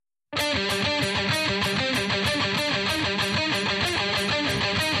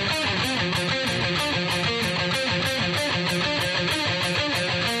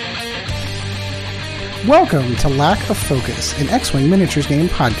Welcome to Lack of Focus, an X-Wing miniatures game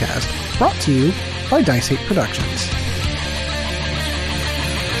podcast, brought to you by Dice 8 Productions.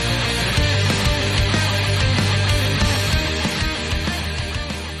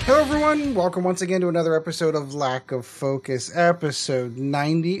 Hello everyone, welcome once again to another episode of Lack of Focus, episode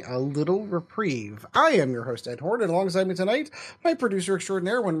 90, A Little Reprieve. I am your host, Ed Horn, and alongside me tonight, my producer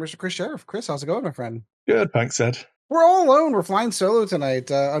extraordinaire, Mr. Chris Sheriff. Chris, how's it going, my friend? Good, thanks, Ed. We're all alone. We're flying solo tonight.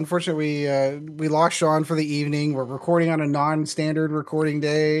 Unfortunately, we lost Sean for the evening. We're recording on a non-standard recording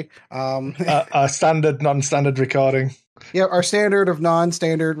day. Our standard, non-standard recording. Yeah, our standard of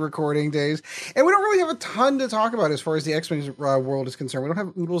non-standard recording days. And we don't really have a ton to talk about as far as the X-Wing world is concerned. We don't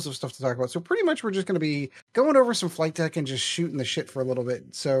have oodles of stuff to talk about. So pretty much we're just going to be going over some flight deck and just shooting the shit for a little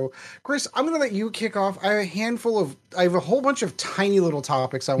bit. So, Chris, I'm going to let you kick off. I have a whole bunch of tiny little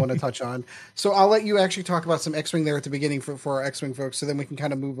topics I want to touch on. So I'll let you actually talk about some X-Wing there at the beginning for our X-Wing folks. So then we can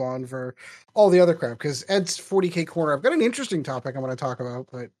kind of move on for all the other crap. Because Ed's 40K Corner, I've got an interesting topic I want to talk about,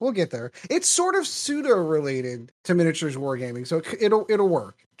 but we'll get there. It's sort of pseudo-related to miniatures wargaming, so it'll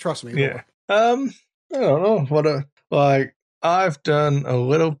work. Trust me. Yeah. I don't know I've done a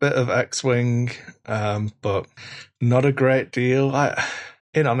little bit of X-Wing, but not a great deal.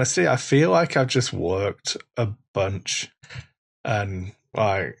 In honesty, I feel like I've just worked a bunch, and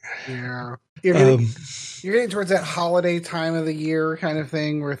yeah, you're getting towards that holiday time of the year kind of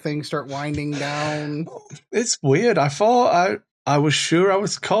thing where things start winding down. It's weird. I thought I was sure I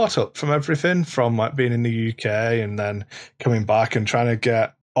was caught up from everything from like being in the UK and then coming back and trying to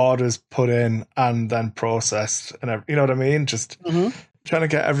get orders put in and then processed, and you know what I mean? Just trying to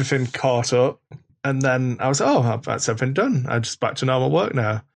get everything caught up. And then I was, that's everything done. I'm just back to normal work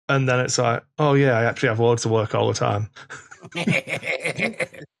now. And then it's like, oh yeah, I actually have loads of work all the time.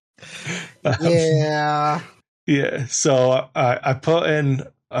 Yeah. Yeah. So I put in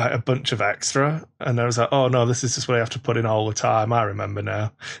a bunch of extra, and I was like, oh no, this is just what I have to put in all the time. I remember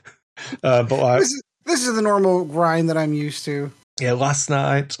now. But like, this is the normal grind that I'm used to. Yeah, last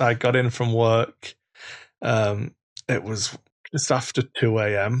night I got in from work. It was just after 2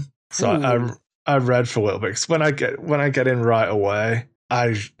 a.m. So I read for a little bit. 'Cause when I get in right away,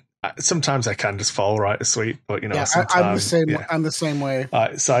 sometimes I can just fall right asleep. But sometimes I'm the same. Yeah. I'm the same way.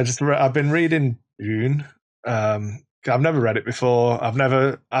 So I've been reading Dune. I've never read it before.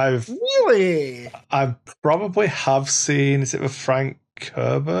 Really? I probably have seen. Is it with Frank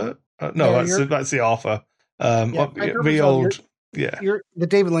Herbert? No, that's the author. The old. Yeah, the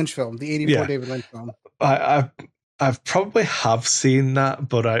David Lynch film, the '84 David Lynch film. I've probably have seen that,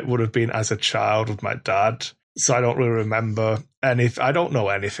 but I would have been as a child with my dad, so I don't really remember I don't know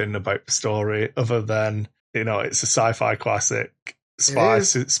anything about the story other than it's a sci-fi classic.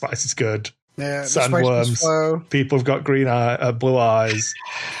 Spice is good. Yeah, sandworms. People have got blue eyes.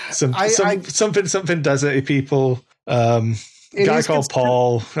 Something deserty people. Guy called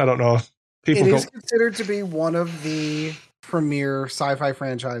Paul. I don't know. It is considered to be one of the premier sci-fi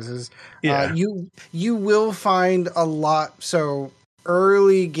franchises. Yeah. You will find a lot. So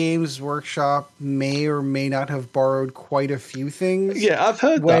early Games Workshop may or may not have borrowed quite a few things. Yeah, I've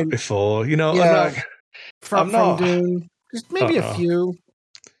heard that before. From Dune, just maybe a few.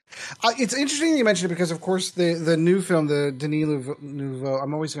 It's interesting you mentioned it because, of course, the new film, the Denis Nouveau,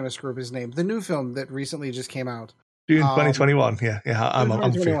 I'm always going to screw up his name. The new film that recently just came out. June 2021. Yeah. I'm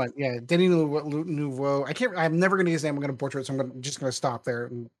 2021. Yeah, Denis Nouveau. I'm never going to use his name. I'm going to butcher it, so I'm just going to stop there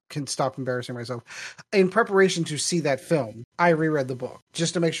and can stop embarrassing myself. In preparation to see that film, I reread the book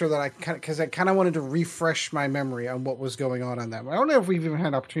just to make sure that I kind of wanted to refresh my memory on what was going on that. I don't know if we've even had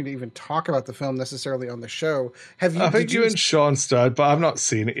an opportunity to even talk about the film necessarily on the show. Have you? I think you and Sean started, but I've not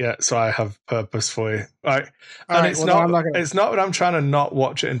seen it yet, so I have purposefully. It's not that I'm trying to not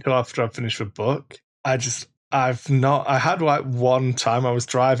watch it until after I've finished the book. I had like one time I was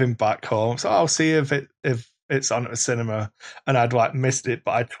driving back home, so I'll see if it's on at a cinema, and I'd like missed it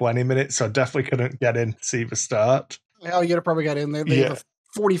by 20 minutes, so I definitely couldn't get in to see the start. Hell, you'd have probably got in there. They have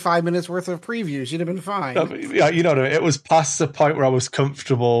 45 minutes worth of previews. You'd have been fine. It was past the point where I was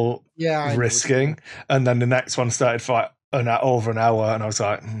comfortable risking, and then the next one started for like over an hour, and I was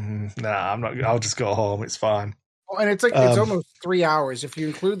like, nah, I'm not. I'll just go home. It's fine. And it's like it's almost 3 hours. If you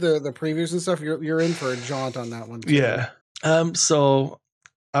include the previews and stuff, you're in for a jaunt on that one too. Yeah. So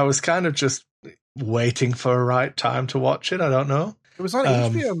I was kind of just waiting for a right time to watch it. I don't know. It was on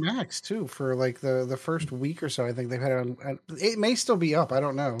HBO Max too for like the first week or so. I think they've had it on. It may still be up. I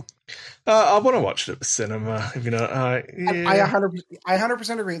don't know. I want to watch it at the cinema. If you know, I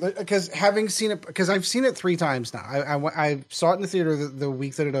 100% agree because having seen it, because I've seen it 3 times now. I saw it in the theater the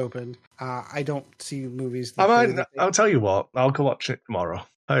week that it opened. I don't see movies. I'll tell you what. I'll go watch it tomorrow.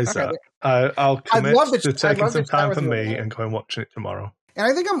 How's Okay. that? I'll I'd commit love to. to I'd taking love to some chat time with for you me about it. and going watching it tomorrow. And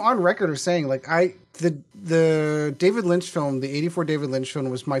I think I'm on record of saying, like, the David Lynch film, the '84 David Lynch film,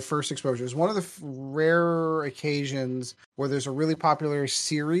 was my first exposure. It's one of the rare occasions where there's a really popular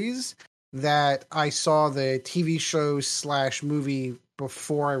series that I saw the TV show / movie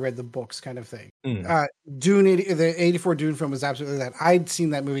before I read the books, kind of thing. Mm. Dune, the '84 Dune film was absolutely that. I'd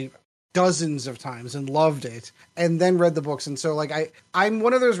seen that movie dozens of times and loved it, and then read the books. And so, like, I'm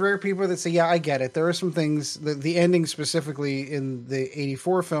one of those rare people that say, yeah, I get it. There are some things, the ending specifically in the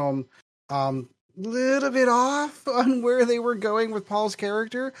 '84 film, little bit off on where they were going with Paul's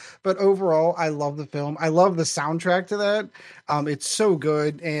character, but overall I love the film. I love the soundtrack to that. It's so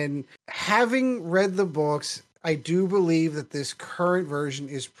good, and having read the books, I do believe that this current version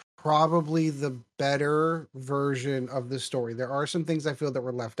is probably the better version of the story. There are some things I feel that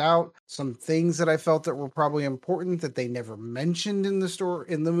were left out, some things that I felt that were probably important that they never mentioned in the story,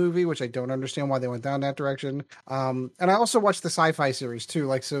 in the movie, which I don't understand why they went down that direction. And I also watched the sci-fi series too.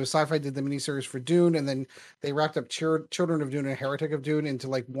 Like, so sci-fi did the miniseries for Dune, and then they wrapped up Children of Dune and Heretic of Dune into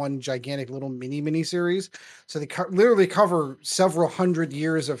like one gigantic little mini series. So they literally cover several hundred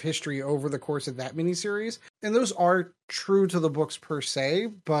years of history over the course of that miniseries. And those are true to the books per se,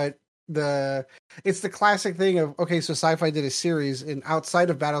 but it's the classic thing of, okay, so sci-fi did a series, and outside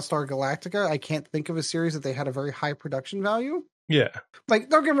of Battlestar Galactica, I can't think of a series that they had a very high production value. Yeah. Like,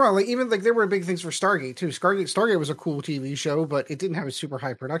 don't get me wrong, like, even like there were big things for Stargate too. Stargate was a cool TV show, but it didn't have a super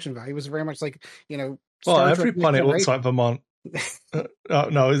high production value. It was very much like, well, Star every Trek planet looks like Vermont.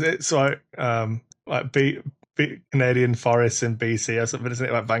 No, it's like Canadian forests in BC or something, isn't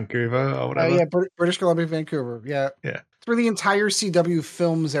it? Like Vancouver or whatever. Yeah, British Columbia, Vancouver. Yeah. It's where the entire CW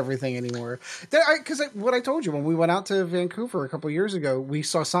films everything anymore. Because what I told you, when we went out to Vancouver a couple of years ago, we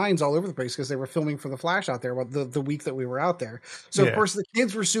saw signs all over the place because they were filming for The Flash out there the week that we were out there. So, of course, the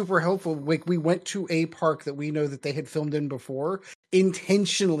kids were super helpful. Like, we went to a park that we know that they had filmed in before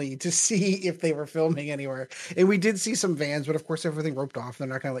intentionally to see if they were filming anywhere. And we did see some vans, but of course everything roped off. They're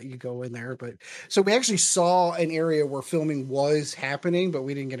not going to let you go in there. But so we actually saw an area where filming was happening, but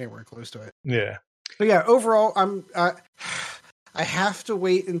we didn't get anywhere close to it. Yeah. But yeah, overall, I have to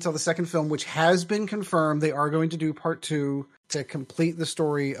wait until the second film, which has been confirmed. They are going to do part 2 to complete the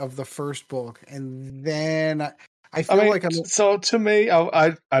story of the first book. And then I feel like so to me,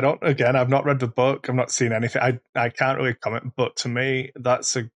 I don't, again, I've not read the book. I've not seen anything. I can't really comment, but to me,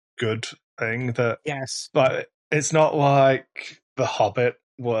 that's a good thing yes, but it's not like The Hobbit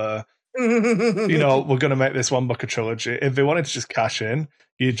where, we're going to make this one book a trilogy. If they wanted to just cash in,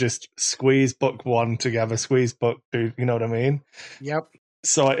 you just squeeze book 1 together, squeeze book 2, you know what I mean? Yep.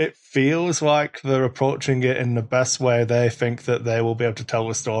 So it feels like they're approaching it in the best way they think that they will be able to tell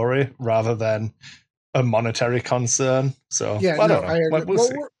the story rather than a monetary concern. So yeah, I don't know. We'll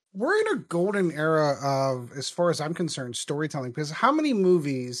see. We're in a golden era of, as far as I'm concerned, storytelling. Because how many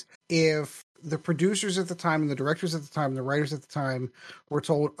movies, if the producers at the time and the directors at the time and the writers at the time were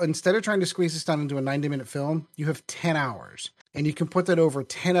told, instead of trying to squeeze this down into a 90-minute film, you have 10 hours. And you can put that over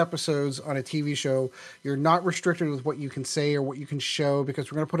 10 episodes on a TV show. You're not restricted with what you can say or what you can show,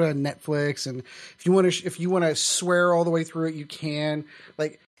 because we're going to put it on Netflix. And if you want to swear all the way through it, you can.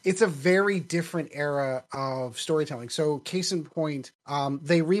 Like, it's a very different era of storytelling. So, case in point,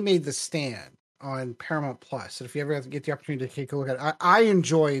 they remade The Stand on Paramount Plus. And if you ever get the opportunity to take a look at it, I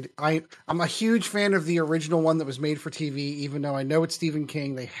enjoyed. I'm a huge fan of the original one that was made for TV. Even though I know it's Stephen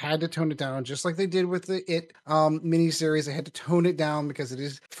King, they had to tone it down, just like they did with the It miniseries. They had to tone it down because it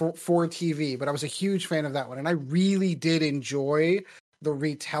is for TV. But I was a huge fan of that one, and I really did enjoy the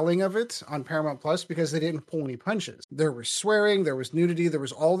retelling of it on Paramount Plus because they didn't pull any punches. There was swearing, there was nudity, there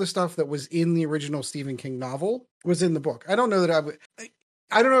was all the stuff that was in the original Stephen King novel was in the book. I don't know that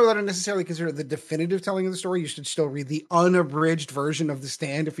I don't know that I necessarily consider the definitive telling of the story. You should still read the unabridged version of The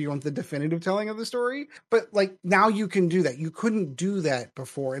Stand if you want the definitive telling of the story. But like, now you can do that. You couldn't do that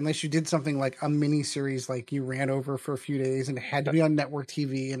before unless you did something like a mini series, like you ran over for a few days and it had to be on network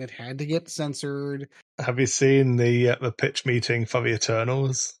TV and it had to get censored. Have you seen the pitch meeting for the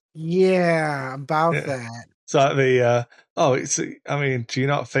Eternals? Yeah, about that. So I mean, do you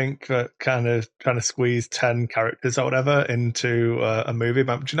not think that kind of trying to squeeze 10 characters or whatever into a movie?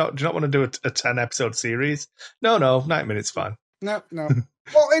 Do you not want to do a 10 episode series? No, 90 minutes fine. No.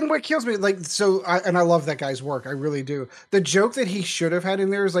 Well, and what kills me, like, I love that guy's work. I really do. The joke that he should have had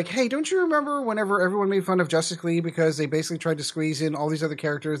in there is like, hey, don't you remember whenever everyone made fun of Justice League because they basically tried to squeeze in all these other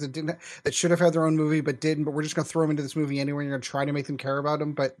characters that should have had their own movie but didn't, but we're just going to throw them into this movie anyway, and you're going to try to make them care about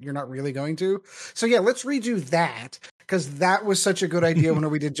them, but you're not really going to. So yeah, let's redo that, because that was such a good idea when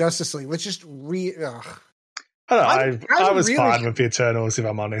we did Justice League. Let's just I was fine with the Eternals, if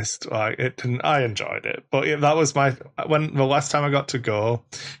I'm honest. Like I enjoyed it, but that was when the last time I got to go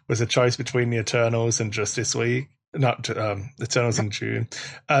was a choice between the Eternals and Justice League, not Eternals in June,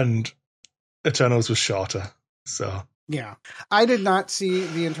 and Eternals was shorter, so. Yeah, I did not see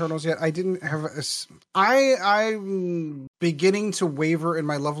the Eternals yet. I didn't have I'm beginning to waver in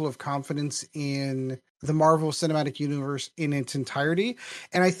my level of confidence in the Marvel Cinematic Universe in its entirety.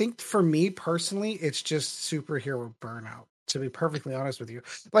 And I think for me personally, it's just superhero burnout, to be perfectly honest with you.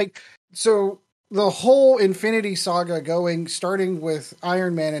 Like, so the whole Infinity Saga starting with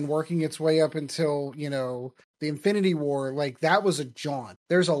Iron Man and working its way up until, the Infinity War, like that was a jaunt.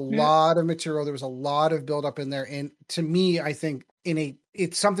 There's a lot of material. There was a lot of buildup in there. And to me, I think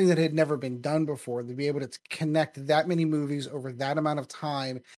it's something that had never been done before, to be able to connect that many movies over that amount of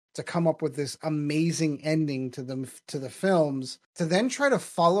time to come up with this amazing ending to the films, to then try to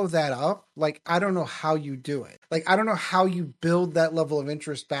follow that up. Like, I don't know how you do it. Like, I don't know how you build that level of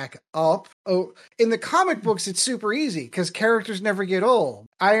interest back up. Oh, in the comic books, it's super easy because characters never get old.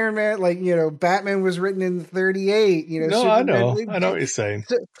 Iron Man, Batman was written in 38, No, Superman, I know what you're saying.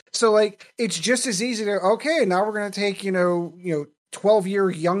 So like, it's just as easy to, okay, now we're going to take, 12-year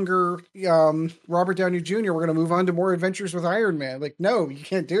younger Robert Downey Jr. We're going to move on to more adventures with Iron Man. Like, no, you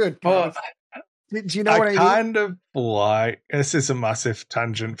can't do it. Well, do you know what I mean? Kind of like, this is a massive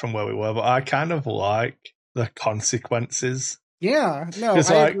tangent from where we were, but I kind of like the consequences. Yeah, no,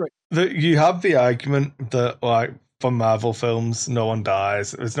 I agree. You have the argument that, like, for Marvel films, no one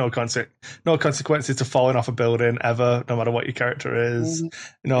dies. There's no consequences to falling off a building ever, no matter what your character is.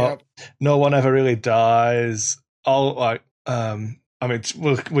 No one ever really dies. All like,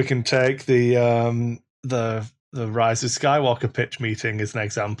 we can take the Rise of Skywalker pitch meeting as an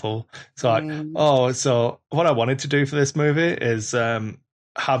example. It's like, so what I wanted to do for this movie is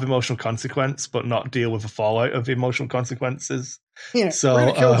have emotional consequence, but not deal with the fallout of the emotional consequences. Yeah, so we're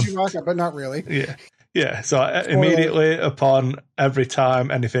gonna kill Chewbacca, but not really. Yeah. So immediately upon every time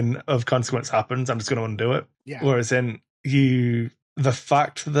anything of consequence happens, I'm just going to undo it. Yeah. Whereas the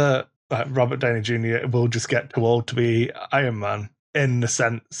fact that Robert Downey Jr. will just get too old to be Iron Man, in the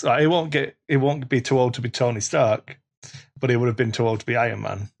sense, he won't be too old to be Tony Stark, but he would have been too old to be Iron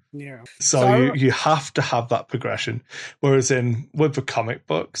Man. Yeah. So you have to have that progression. Whereas with the comic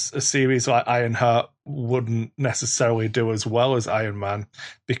books, a series like Ironheart wouldn't necessarily do as well as Iron Man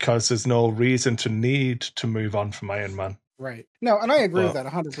because there's no reason to need to move on from Iron Man. Right. No, and I agree with that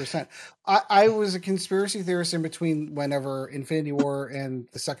 100%. I was a conspiracy theorist in between whenever Infinity War and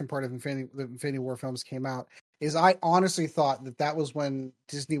the second part of the Infinity War films came out. I honestly thought that was when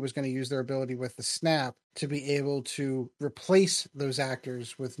Disney was going to use their ability with the snap to be able to replace those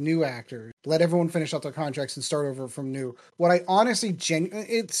actors with new actors, let everyone finish out their contracts and start over from new. What I honestly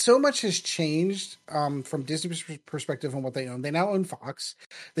so much has changed from Disney's perspective on what they own. They now own Fox.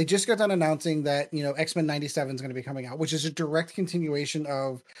 They just got done announcing that, X-Men 97 is going to be coming out, which is a direct continuation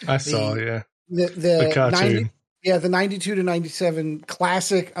of the cartoon. The 92 to 97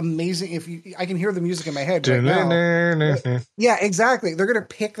 classic, amazing. I can hear the music in my head right now. Yeah, exactly. They're going to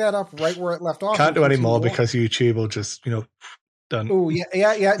pick that up right where it left off. Can't do any more because YouTube will just, done. Oh yeah.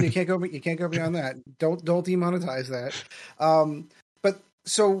 You can't go beyond that. Don't demonetize that. But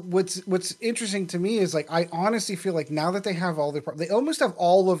so what's interesting to me is, like, I honestly feel like now that they have they almost have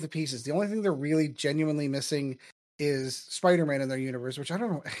all of the pieces. The only thing they're really genuinely missing is Spider-Man in their universe, which I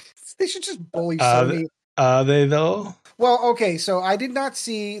don't know. They should just bully Sony. Are they though? Well, okay, so I did not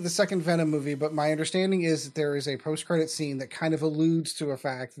see the second Venom movie, but my understanding is that there is a post-credit scene that kind of alludes to a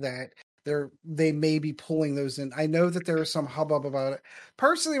fact that they may be pulling those in. I know that there is some hubbub about it.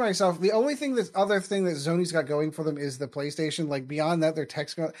 Personally, myself, the only other thing that Sony's got going for them is the PlayStation. Like, beyond that, their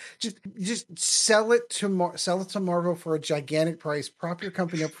tech's going just sell it to Marvel for a gigantic price. Prop your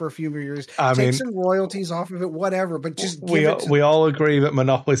company up for a few more years. Take some royalties off of it, whatever. But just we all agree that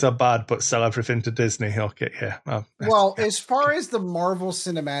monopolies are bad, but sell everything to Disney. Okay, yeah. Well, as far as the Marvel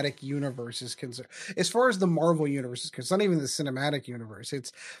Cinematic Universe is concerned, as far as the Marvel Universe is concerned, not even the Cinematic Universe,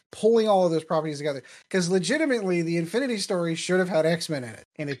 it's pulling all of those properties together. Because legitimately, the Infinity Story should have had X-Men in it,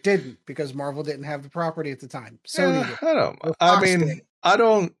 and it didn't because Marvel didn't have the property at the time. Sony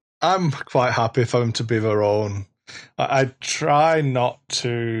did. I'm quite happy for them to be their own. I try not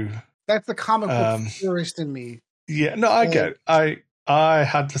to. That's the comic book theorist in me. Yeah, no, I get it. I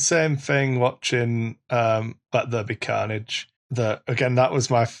had the same thing watching Let There Be Carnage. That was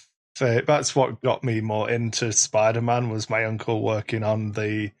my favorite. That's what got me more into Spider-Man, was my uncle working on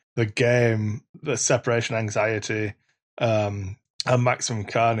the game, the Separation Anxiety, and Maximum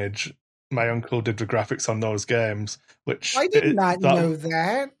Carnage. My uncle did the graphics on those games, which I did not know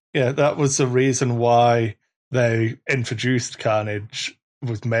that. Yeah, that was the reason why they introduced Carnage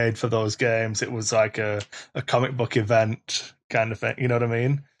was made for those games. It was like a comic book event kind of thing. You know what I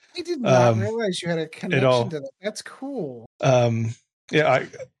mean? I did not realize you had a connection to that. That's cool. Yeah,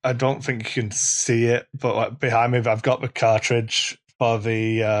 I don't think you can see it, but like behind me, I've got the cartridge for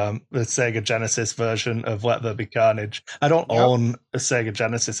the Sega Genesis version of Let There Be Carnage. I don't own a Sega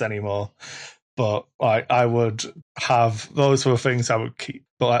Genesis anymore, but like I would have those were things I would keep.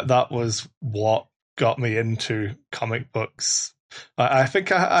 But like, that was what got me into comic books. I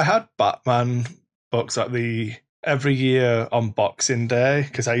think I had Batman books like every year on Boxing Day,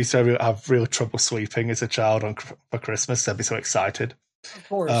 because I used to have real trouble sleeping as a child for Christmas. I'd be so excited. Of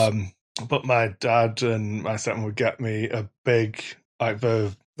course. But my dad and my stepmom would get me a big, like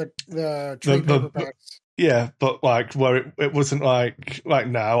the trade paperbacks. Yeah, but like where it wasn't like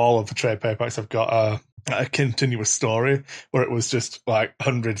now all of the trade paperbacks I've got a continuous story where it was just like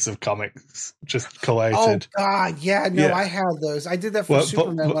hundreds of comics just collated. Oh God, yeah, I had those. I did that for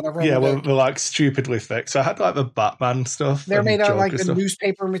Superman whenever. Yeah, they're like stupidly thick. So I had like the Batman stuff. They're made out of like the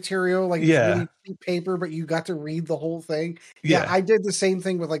newspaper material, like really thick paper, but you got to read the whole thing. Yeah, I did the same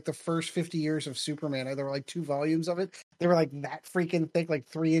thing with like the first 50 years of Superman. There were like 2 volumes of it. They were like that freaking thick, like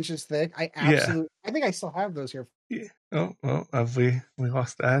 3 inches thick. I think I still have those here. Yeah. Oh well, have we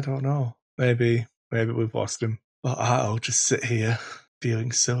lost Ed? I don't know. Maybe we've lost him. But I'll just sit here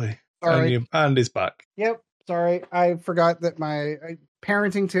feeling silly. And he's back. Yep. Sorry. I forgot that my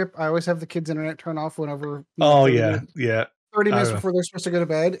parenting tip, I always have the kids' internet turn off whenever. 30 minutes before they're supposed to go to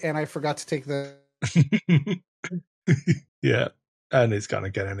bed, and I forgot to take the. Yeah. And it's going to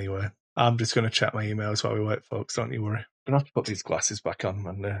get anyway. I'm just going to check my emails while we wait, folks. Don't you worry. I'm going to have to put these glasses back on,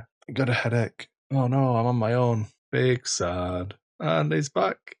 and I got a headache. Oh no, I'm on my own. Big sad. And he's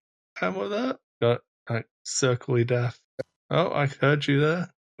back. And with that, got like circly death. Oh, I heard you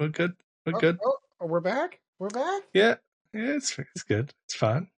there. We're good. We're good. Oh, we're back. We're back. Yeah, it's good. It's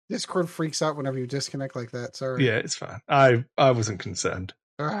fine. Discord freaks out whenever you disconnect like that. Sorry. Yeah, it's fine. I wasn't concerned.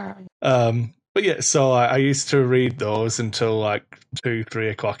 But yeah, so I used to read those until like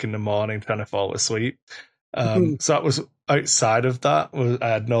 2-3 o'clock in the morning, trying to fall asleep. So that was outside of that. I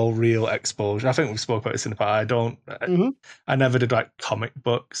had no real exposure. I think we spoke about this in the past. I never did like comic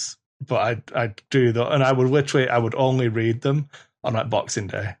books, but I'd do that, and I would only read them on like Boxing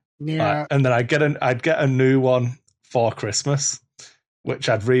Day. Yeah, and then I'd get a new one for Christmas, which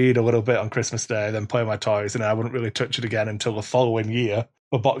I'd read a little bit on Christmas Day, then play my toys, and I wouldn't really touch it again until the following year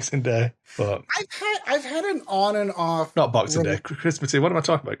for Boxing Day. But I've had an on and off. Not Boxing Day, Christmas Eve. What am I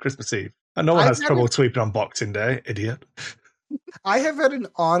talking about? Christmas Eve. And no one has trouble sleeping on Boxing Day, idiot. I have had an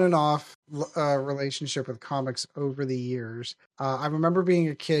on and off relationship with comics over the years. I remember being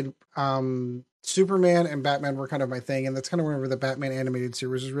a kid, Superman and Batman were kind of my thing, and that's kind of whenever the Batman animated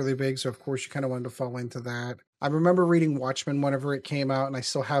series was really big, so of course you kind of wanted to fall into that. I remember reading Watchmen whenever it came out, and I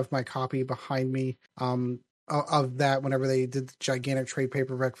still have my copy behind me of that whenever they did the gigantic trade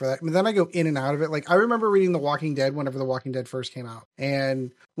paperback for that. I mean, then I go in and out of it. Like I remember reading The Walking Dead whenever The Walking Dead first came out,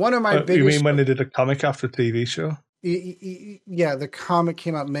 and one of my biggest... You mean when they did a comic after a TV show? Yeah, the comic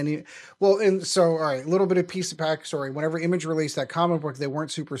came out and so all right, a little bit of piece of backstory. Whenever Image released that comic book, they weren't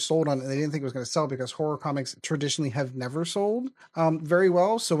super sold on it, and they didn't think it was going to sell because horror comics traditionally have never sold very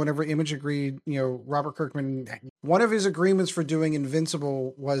well. So whenever Image agreed, Robert Kirkman, one of his agreements for doing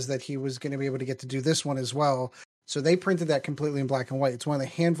Invincible was that he was going to be able to get to do this one as well. So they printed that completely in black and white. It's one of the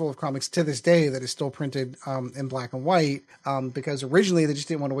handful of comics to this day that is still printed in black and white because originally they just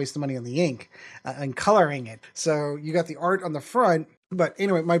didn't want to waste the money on the ink and coloring it. So you got the art on the front. But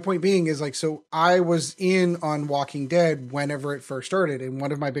anyway, my point being is so I was in on Walking Dead whenever it first started. And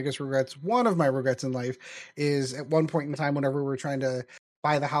one of my regrets in life is at one point in time, whenever we were trying to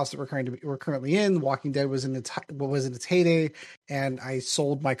buy the house that we're currently in, Walking Dead was in its heyday, and I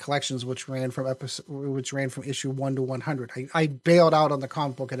sold my collections, which ran from issue 1 to 100. I bailed out on the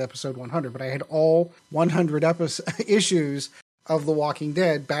comic book at episode 100, but I had all 100 issues of The Walking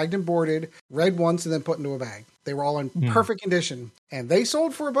Dead bagged and boarded, read once, and then put into a bag. They were all in perfect condition, and they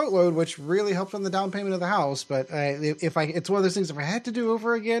sold for a boatload, which really helped on the down payment of the house. But it's one of those things. If I had to do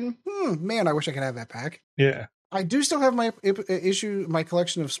over again, man, I wish I could have that back. Yeah. I do still have my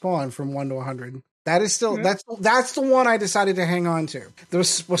collection of Spawn from 1 to 100. That is still that's the one I decided to hang on to. There was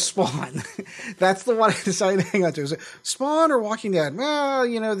Spawn. That's the one I decided to hang on to. Is it Spawn or Walking Dead? Well,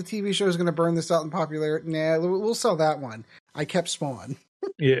 the TV show is going to burn this out in popularity. Nah, we'll sell that one. I kept Spawn.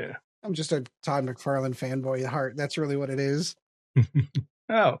 Yeah, I'm just a Todd McFarlane fanboy at heart. That's really what it is.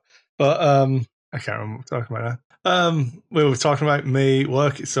 Oh, but I can't remember what we're talking about now. We were talking about me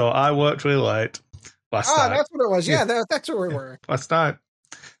working. So I worked really late. Last night. That's what it was. Yeah, that's where we were. Last night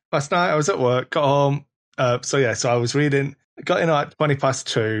I was at work, got home, So I was reading, got in at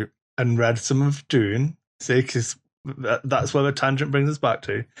 2:20 and read some of Dune. See, because that's where the tangent brings us back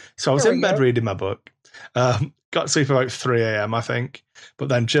to. So I was There in we bed go. reading my book. Got to sleep about 3 a.m., I think. But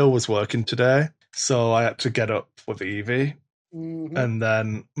then Jill was working today, so I had to get up with Evie. Mm-hmm. And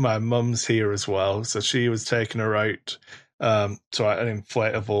then my mum's here as well, so she was taking her out to an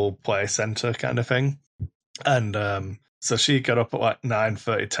inflatable play centre kind of thing. And so she got up at like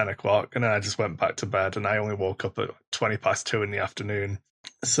 9:30, 10 o'clock, and then I just went back to bed, and I only woke up at 2:20 in the afternoon.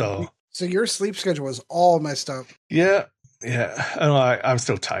 So your sleep schedule was all messed up. yeah, and I'm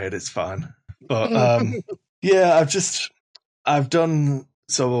still tired. It's fine, but yeah, I've done.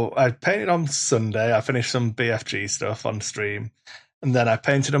 So I painted on Sunday. I finished some BFG stuff on stream, and then I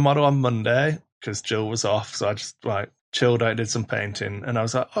painted a model on Monday because Jill was off. So I just like chilled out, did some painting, and I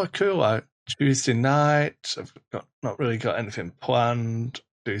was like, oh, cool. Like Tuesday night, not really got anything planned.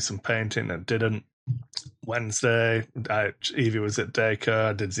 Do some painting, and didn't. Wednesday, Evie was at daycare.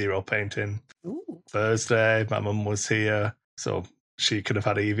 I did zero painting. Ooh. Thursday, my mum was here, so she could have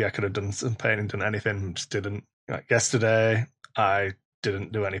had Evie. I could have done some painting, done anything, just didn't. Like yesterday, I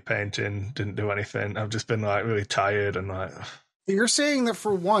didn't do any painting, didn't do anything. I've just been like really tired and like. You're saying that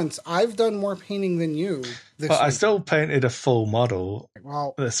for once I've done more painting than you this But week. I still painted a full model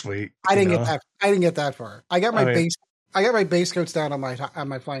this week. I didn't get that. I didn't get that far. I got my base. I got my base coats down on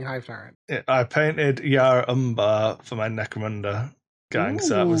my Flying Hive Tyrant. I painted Yara Umbar for my Necromunda gang.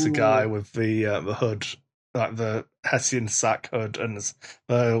 So that was the guy with the hood, like the Hessian sack hood and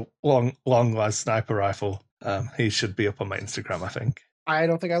the long las sniper rifle. He should be up on my Instagram, I think. I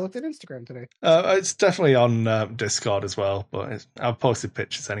don't think I looked at Instagram today. It's definitely on Discord as well, but I've posted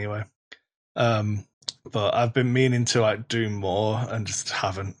pictures anyway. But I've been meaning to like do more and just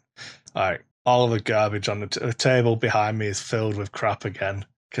haven't. Like all of the garbage on the table behind me is filled with crap again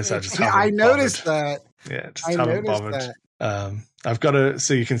because I just haven't. I noticed that. Yeah, just haven't bothered. I've got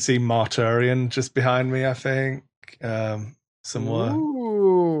so you can see Mortarion just behind me, I think. Somewhere.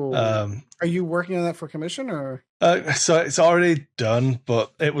 Ooh. Are you working on that for commission or? So it's already done,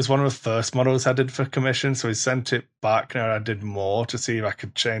 but it was one of the first models I did for commission, so he sent it back. Now I did more to see if I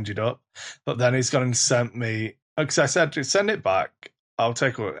could change it up, but then he's gone and sent me because I said to send it back. I'll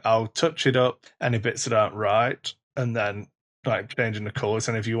touch it up any bits that aren't right, and then like changing the colours.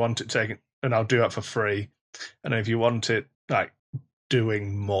 And if you want it taken, and I'll do that for free. And if you want it like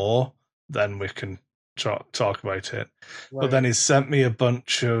doing more, then we can talk about it. Right. But then he sent me a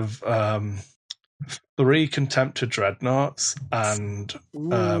bunch of 3 Contemptor Dreadnoughts and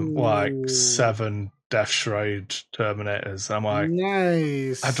like 7 Death Shroud Terminators. I'm like,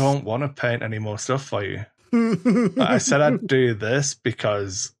 nice. I don't want to paint any more stuff for you. I said I'd do this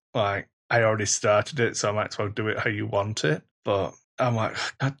because like I already started it, so I might as well do it how you want it. But I'm like,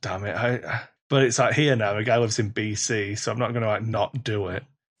 God damn it! But it's like here now. The guy lives in BC, so I'm not going to like not do it.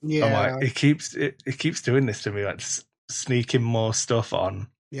 Yeah, I'm like, it keeps doing this to me, like sneaking more stuff on.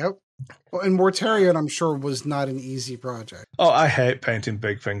 Yep. Well, and Mortarion, I'm sure, was not an easy project. Oh, I hate painting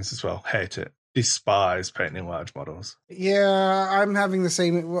big things as well. Hate it. Despise painting large models. Yeah, I'm having the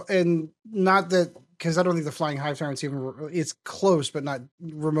same, and not that because I don't think the Flying Hive Tyrant's it's close, but not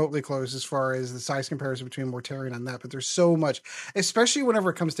remotely close as far as the size comparison between Mortarion and that. But there's so much, especially whenever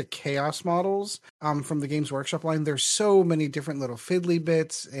it comes to Chaos models from the Games Workshop line. There's so many different little fiddly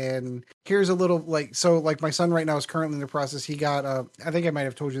bits, and here's a little like my son right now is currently in the process. He got I think I might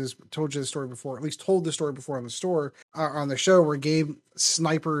have told you the story before, at least told the story before on the store on the show where Gabe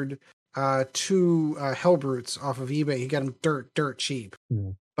snipered 2 Hellbrutes off of eBay. He got them dirt cheap.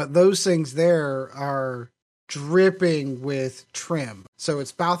 Mm. But those things there are dripping with trim. So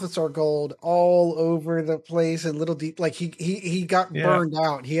it's Balthasar gold all over the place and little deep. Like he got burned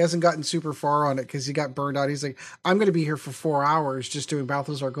out. He hasn't gotten super far on it because he got burned out. He's like, I'm going to be here for 4 hours just doing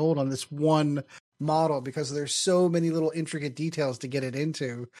Balthasar gold on this one model because there's so many little intricate details to get it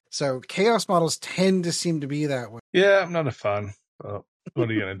into. So Chaos models tend to seem to be that way. Yeah, I'm not a fan. But what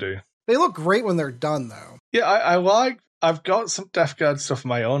are you going to do? They look great when they're done, though. Yeah, I've got some Death Guard stuff of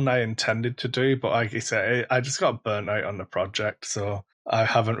my own I intended to do, but like I said, I just got burnt out on the project, so I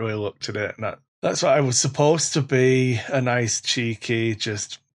haven't really looked at it. And that's what I was supposed to be, a nice, cheeky,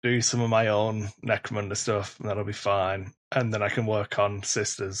 just do some of my own Necromunda stuff, and that'll be fine. And then I can work on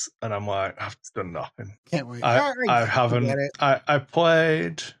Sisters, and I'm like, I've done nothing. Can't wait. I haven't. I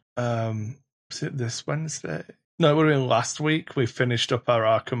played, was it this Wednesday? No, it would have been last week. We finished up our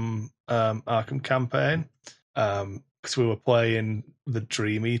Arkham campaign. Because we were playing the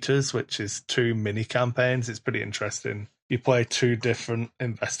Dream Eaters, which is 2 mini campaigns. It's pretty interesting. You play 2 different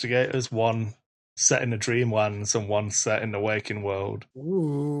investigators, one set in the Dreamlands and one set in the Waking World.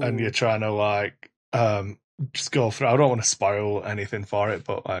 Ooh. And you're trying to like just go through. I don't want to spoil anything for it,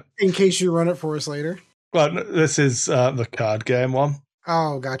 but like, In case you run it for us later. well, this is the card game one.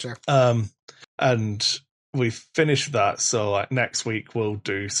 Oh, gotcha. And we finished that, so like next week we'll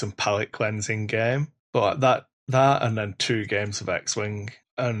do some palette cleansing game. But like, that and then 2 games of X-Wing,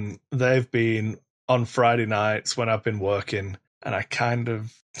 and they've been on Friday nights when I've been working. And I kind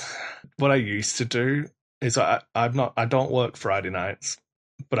of, what I used to do is I don't work Friday nights,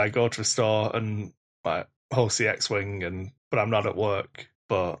 but I go to a store and like host the X-Wing, but I'm not at work.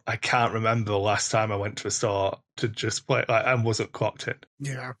 But I can't remember the last time I went to a store to just play like and wasn't clocked in.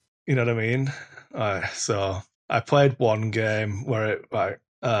 Yeah. You know what I mean? So I played one game where it like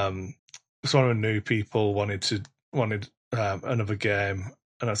one of the new people wanted another game,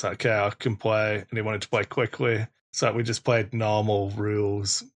 and I was like, okay, I can play, and he wanted to play quickly, so we just played normal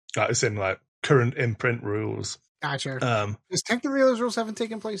rules. It's in like current imprint rules. Gotcha. Because technically those rules haven't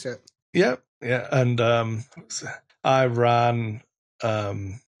taken place yet. Yeah, and I ran.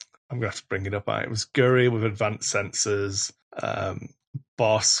 I'm gonna have to bring it up. It was Guri with advanced sensors.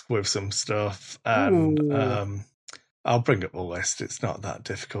 Boss with some stuff, and I'll bring up the list. It's not that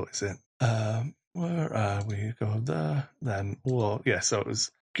difficult, is it? Where are we? Go there. Then, well, yeah, so it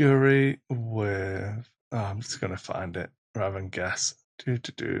was Guri with... I'm just going to find it rather than guess.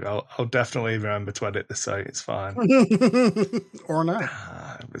 I'll definitely remember to edit the site. It's fine. Or not.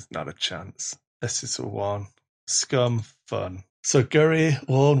 There's not a chance. This is the one. Scum Fun. So Guri,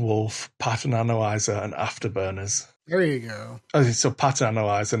 Lone Wolf, Pattern Analyzer, and Afterburners. There you go. Okay, so Pattern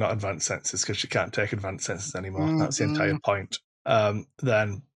Analyzer, not advanced sensors, because you can't take advanced sensors anymore. Mm-hmm. That's the entire point.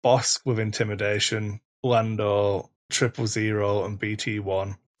 Then Boss with Intimidation, Lando, 000, and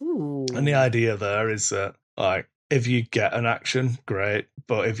BT1. Ooh. And the idea there is that, like, if you get an action, great.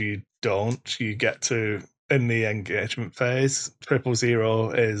 But if you don't, you get to, in the engagement phase,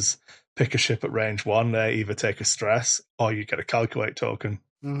 000 is pick a ship at range 1. They either take a stress or you get a calculate token.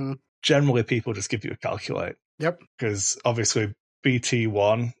 Mm-hmm. Generally, people just give you a calculate. Yep. Because obviously,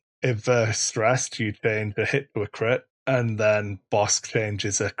 BT1, if they're stressed, you change a hit to a crit, and then Boss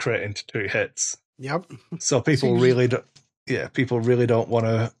changes a crit into 2 hits. Yep. So people really don't want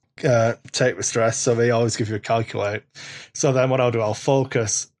to take the stress, so they always give you a calculate. So then what I'll do, I'll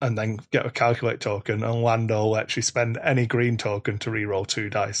focus and then get a calculate token, and Lando will actually spend any green token to reroll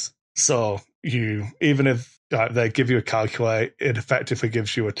 2 dice. So even if they give you a calculate, it effectively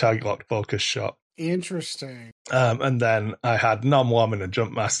gives you a target locked focus shot. Interesting. And then I had Nom-Wom and a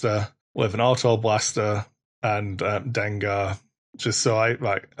Jump Master with an Auto Blaster and Dengar, just so I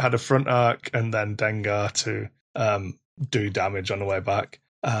had a front arc and then Dengar to do damage on the way back.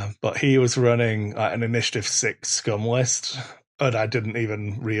 But he was running an Initiative 6 scum list, and I didn't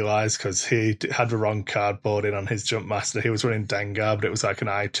even realise because he had the wrong cardboarding on his Jump Master. He was running Dengar, but it was like an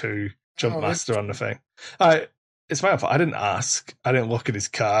I2 Jump Master on the thing. It's my fault. I didn't ask. I didn't look at his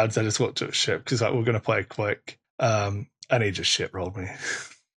cards. I just looked at the ship because we're going to play quick. And he just shit rolled me.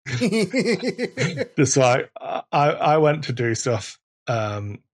 Just like I went to do stuff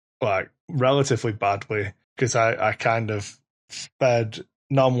relatively badly because I kind of fed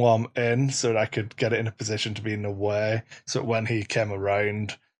Nom-Wom in so that I could get it in a position to be in the way, so that when he came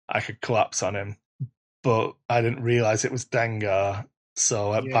around, I could collapse on him. But I didn't realize it was Dengar.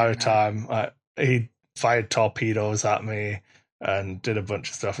 So by the time he fired torpedoes at me and did a bunch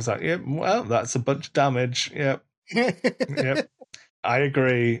of stuff, I was like, "Yep, well, that's a bunch of damage." Yep, yep. I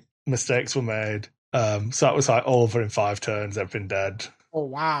agree. Mistakes were made. So that was over in 5 turns. Everything dead. Oh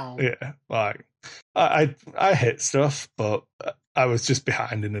wow! Yeah, I hit stuff, but I was just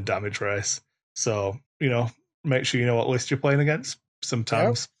behind in the damage race. So make sure you know what list you're playing against.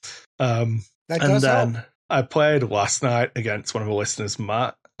 Sometimes. Yep. And then help. I played last night against one of the listeners,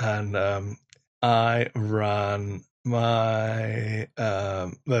 Matt, and I ran my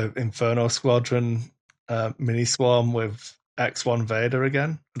the Inferno Squadron mini swarm with X1 Vader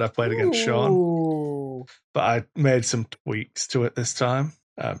again, and I played against Sean. But I made some tweaks to it this time,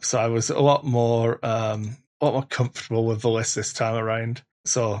 so I was a lot more comfortable with the list this time around.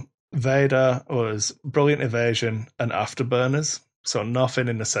 So Vader was Brilliant Evasion and Afterburners, so nothing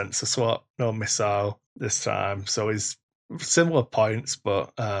in the sensor slot, no missile this time. So he's similar points,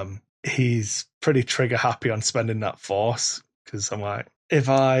 but he's pretty trigger happy on spending that force, because I'm like, if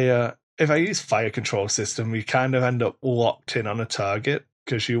I use fire control system, you kind of end up locked in on a target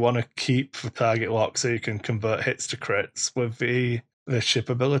because you want to keep the target locked so you can convert hits to crits with the ship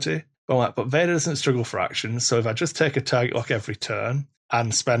ability. But Vader doesn't struggle for action, so if I just take a target lock every turn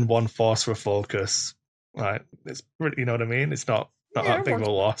and spend 1 force for a focus, it's pretty, you know what I mean? It's not that big of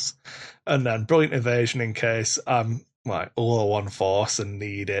a loss. And then Brilliant Evasion in case I'm low on force and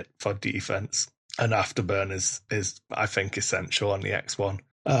need it for defense. and Afterburn is I think essential on the X1.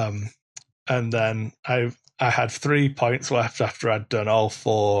 And then I had 3 points left after I'd done all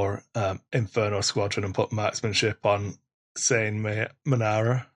 4 Inferno Squadron and put marksmanship on Saint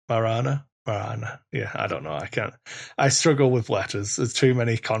Marana. Yeah, I don't know. I struggle with letters. There's too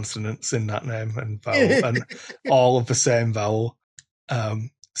many consonants in that name and vowel, and all of the same vowel.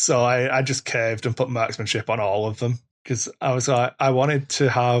 So I just caved and put marksmanship on all of them because I was like, I wanted to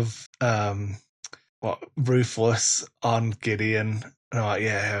have ruthless on Gideon. And I'm like,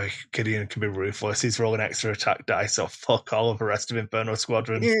 yeah, Gideon can be ruthless. He's rolling extra attack dice, so fuck all of the rest of Inferno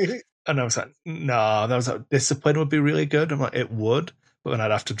Squadron. And I was like, no. And I was like, discipline would be really good. I'm like, it would, but then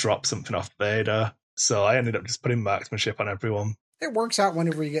I'd have to drop something off Vader. So I ended up just putting marksmanship on everyone. It works out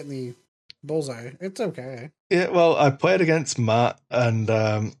whenever you get in the bullseye. It's okay. Yeah, well, I played against Matt, and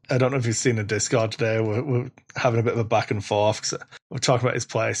I don't know if you've seen the Discord today. We're having a bit of a back and forth because we're talking about his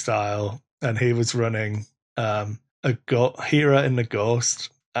play style, and he was running Hera in the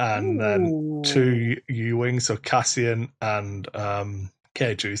Ghost, and then 2 U-Wings, so Cassian and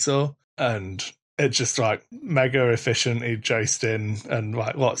K-Juso, and it's just like mega efficient. He joiced in and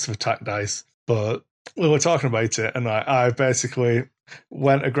like lots of attack dice. But we were talking about it, and I basically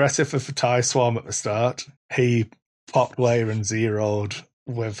went aggressive with the TIE Swarm at the start. He popped layer and zeroed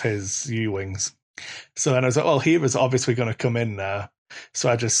with his U-Wings. So then I was like, well, Hera's obviously going to come in now. So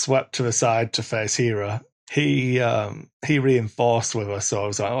I just swept to the side to face Hera. He reinforced with her, so I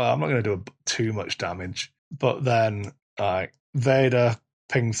was like, well, I'm not going to do too much damage. But then Vader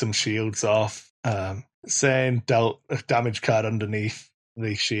pinged some shields off, saying dealt a damage card underneath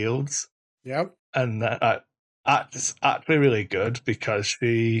the shields. Yep. And that's actually really good because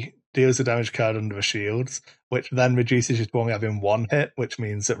she deals a damage card under the shields, which then reduces you to only having 1 hit, which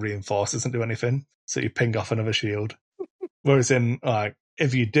means that reinforce doesn't do anything. So you ping off another shield. Whereas in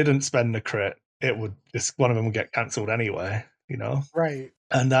if you didn't spend a crit, it would just one of them would get cancelled anyway, you know? Right.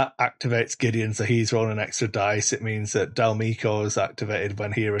 And that activates Gideon, so he's rolling an extra dice. It means that Del Meeko is activated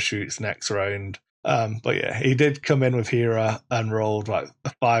when Hera shoots next round. But yeah, he did come in with Hera and rolled like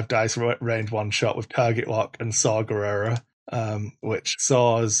a 5 dice range 1 shot with target lock and Saw Gerrera, which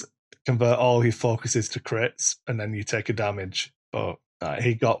Saws convert all his focuses to crits, and then you take a damage. But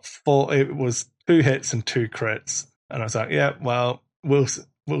he got 4. It was 2 hits and 2 crits, and I was like, yeah, well, we'll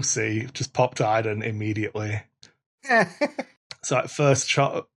see. Just popped Iden immediately. So like first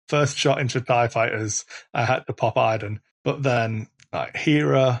shot into TIE Fighters, I had to pop Iden. But then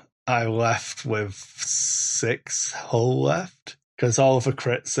Hera, I left with 6 hull left because all of the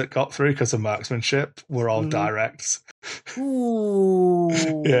crits that got through because of marksmanship were all directs. Ooh.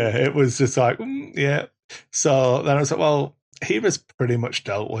 Yeah, it was just like, yeah. So then I was like, well, Hera's pretty much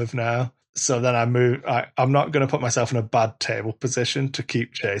dealt with now. So then I moved. I'm not going to put myself in a bad table position to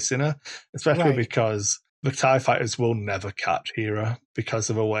keep chasing her, especially because the TIE Fighters will never catch Hera because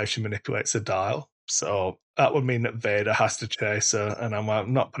of the way she manipulates the dial. So that would mean that Vader has to chase her, and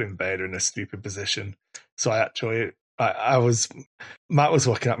I'm not putting Vader in a stupid position. So Matt was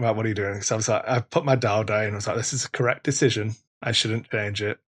looking at me, what are you doing? Because I was like, I put my dial down and I was like, this is a correct decision. I shouldn't change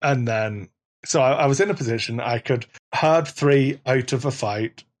it. And then, so I was in a position I could hard 3 out of a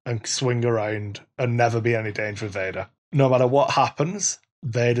fight and swing around and never be any danger with Vader. No matter what happens,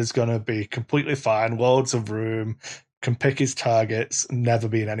 Vader's going to be completely fine, loads of room, can pick his targets, never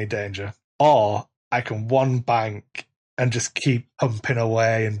be in any danger. Or I can 1 bank and just keep pumping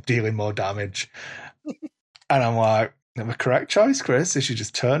away and dealing more damage. And I'm like, the correct choice, Chris, is you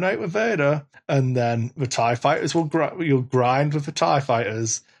just turn out with Vader, and then the TIE Fighters you'll grind with the TIE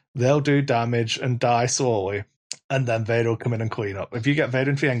Fighters, they'll do damage and die slowly, and then Vader will come in and clean up. If you get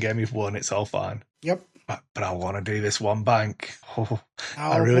Vader into the endgame, you've won, it's all fine. Yep. But I want to do this 1 bank.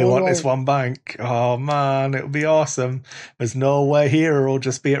 I really want this 1 bank. Oh man, it'll be awesome. There's no way Hera will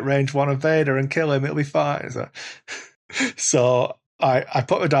just be at range 1 of Vader and kill him. It'll be fine. So I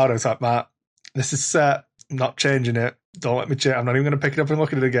put my down. I was like, Matt, this is set. I'm not changing it. Don't let me change. I'm not even going to pick it up and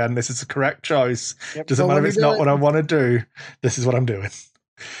look at it again. This is the correct choice. Yep, doesn't matter if it's not what I want to do. This is what I'm doing.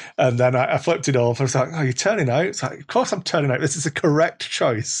 And then I flipped it off. I was like, oh, you're turning out? It's like, of course I'm turning out. This is a correct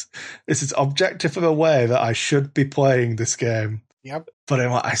choice. This is objective of a way that I should be playing this game. Yep. But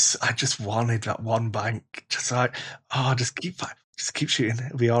I just wanted that 1 bank. Just like, just keep shooting.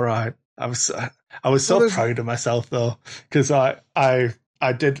 It'll be all right. I was so proud of myself though, because I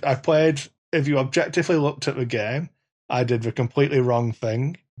played. If you objectively looked at the game, I did the completely wrong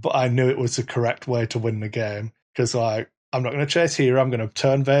thing, but I knew it was the correct way to win the game because I'm not going to chase Hera. I'm going to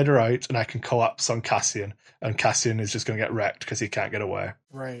turn Vader out, and I can collapse on Cassian, and Cassian is just going to get wrecked because he can't get away.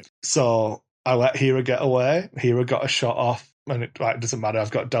 Right. So I let Hera get away. Hera got a shot off and it doesn't matter. I've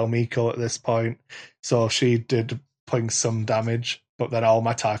got Delmico at this point, so she did putting some damage, but then all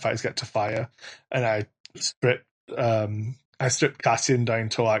my TIE fighters get to fire, and I stripped Cassian down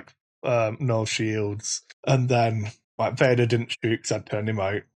to like no shields, and then like Vader didn't shoot because I'd turned him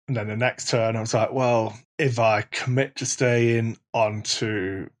out. And then the next turn, I was like, well, if I commit to staying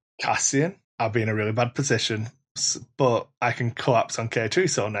onto Cassian, I'll be in a really bad position, but I can collapse on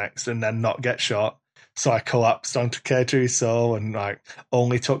K2SO next and then not get shot. So I collapsed onto K2SO and like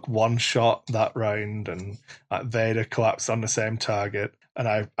only took one shot that round, and like Vader collapsed on the same target.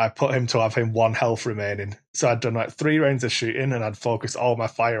 And I put him to have him 1 health remaining. So I'd done like 3 rounds of shooting, and I'd focused all my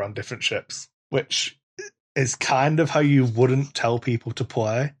fire on different ships, which is kind of how you wouldn't tell people to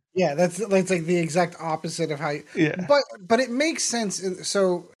play. Yeah, that's like the exact opposite of how you, Yeah. But it makes sense.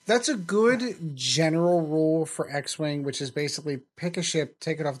 So that's a good general rule for X-Wing, which is basically pick a ship,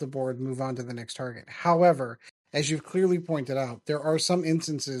 take it off the board, move on to the next target. However, as you've clearly pointed out, there are some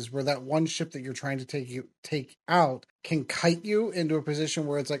instances where that one ship that you're trying to take out can kite you into a position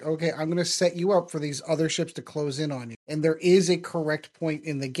where it's like, okay, I'm going to set you up for these other ships to close in on you. And there is a correct point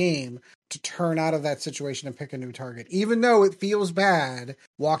in the game to turn out of that situation and pick a new target. Even though it feels bad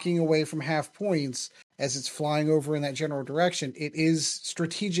walking away from half points as it's flying over in that general direction, it is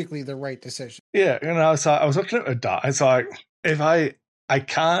strategically the right decision. Yeah, I was looking at that. It's like, if I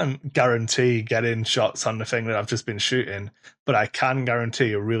can't guarantee getting shots on the thing that I've just been shooting, but I can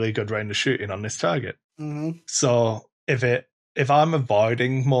guarantee a really good round of shooting on this target. Mm-hmm. So if I'm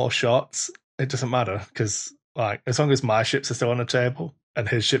avoiding more shots, it doesn't matter, because like as long as my ships are still on the table and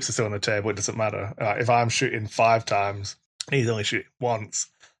his ships are still on the table, it doesn't matter. If I'm shooting 5 times and he's only shooting once,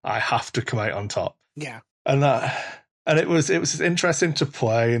 I have to come out on top. Yeah, and it was interesting to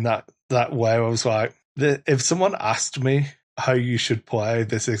play in that way. I was like, if someone asked me how you should play,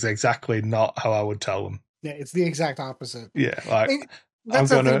 this is exactly not how I would tell them. Yeah, it's the exact opposite. Yeah, like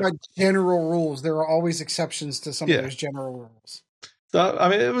that's the thing about general rules. There are always exceptions to some of those general rules. So I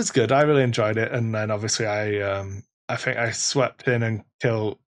mean, it was good. I really enjoyed it, and then obviously I think I swept in and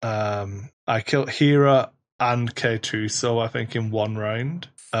killed I killed Hera and K2SO I think in 1 round.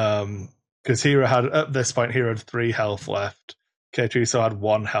 Because Hera had 3 health left. K2SO had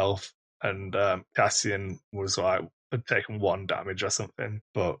 1 health, and Cassian was like had taken 1 damage or something.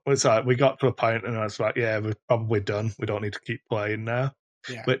 But it's like we got to a point, and I was like, yeah, we're probably done. We don't need to keep playing now.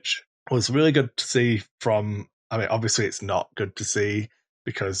 Yeah. Which was really good to see from. I mean, obviously it's not good to see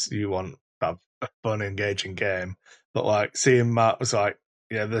because you want to have a fun, engaging game. But like seeing Matt was like,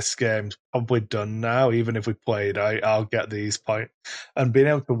 yeah, this game's probably done now. Even if we played, I'll get these points. And being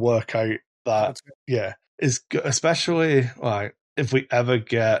able to work out that, yeah, is good, especially like if we ever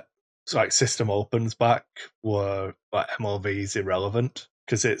get like system opens back where like MLV is irrelevant,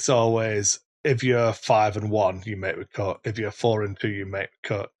 because it's always if you're 5-1, you make the cut. If you're 4-2, you make the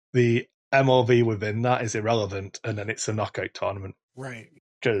cut. The MLV within that is irrelevant, and then it's a knockout tournament. Right.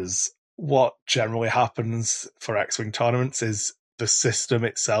 Because what generally happens for X-Wing tournaments is the system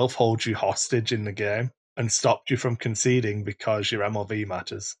itself holds you hostage in the game and stops you from conceding because your MLV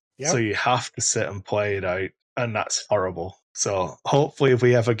matters. Yep. So you have to sit and play it out, and that's horrible. So hopefully if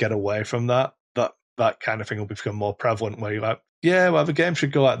we ever get away from that kind of thing will become more prevalent, where you're like, yeah, well, the game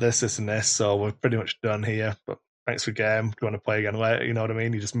should go like this, and this, so we're pretty much done here, but thanks for game. Do you want to play again later? You know what I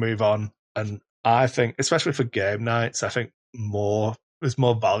mean? You just move on. And I think, especially for game nights, I think there's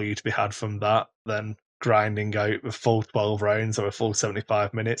more value to be had from that than grinding out a full 12 rounds or a full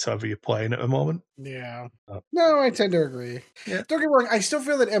 75 minutes, however you're playing at the moment. Yeah. No, I tend to agree. Yeah. Don't get me wrong, I still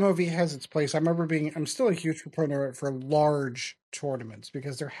feel that MOV has its place. I'm still a huge proponent of it for large tournaments,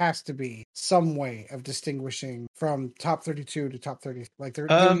 because there has to be some way of distinguishing from top 32 to top 30. Like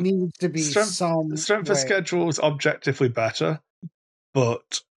there needs to be some strength of schedule is objectively better,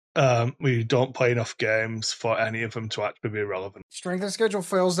 but we don't play enough games for any of them to actually be relevant. Strength of schedule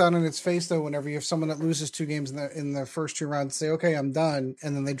fails down in its face, though, whenever you have someone that loses 2 games in the first 2 rounds, say, okay, I'm done,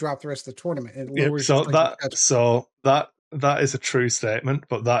 and then they drop the rest of the tournament. It lowers that is a true statement,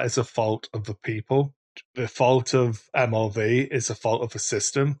 but that is a fault of the people. The fault of MLV is a fault of the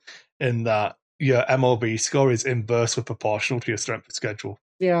system, in that your MLB score is inversely proportional to your strength of schedule.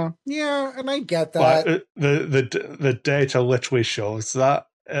 Yeah, and I get that. Like, the data literally shows that.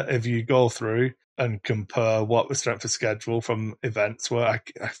 If you go through and compare what the strength of schedule from events were,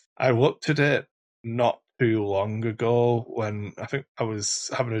 I looked at it not too long ago when I think I was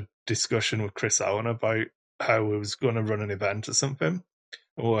having a discussion with Chris Allen about how we was going to run an event or something.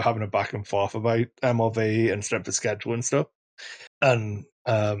 We were having a back and forth about MLV and strength of schedule and stuff. And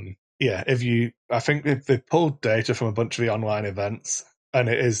I think they pulled data from a bunch of the online events, and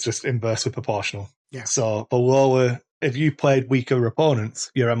it is just inversely proportional. Yeah. So the lower if you played weaker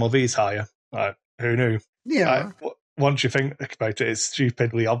opponents, your MLV is higher. Like, who knew? Yeah. Once you think about it, it's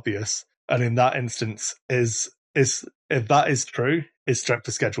stupidly obvious. And in that instance, is if that is true, is strength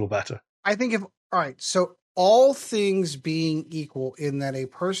of schedule better? I think all right, so all things being equal, in that a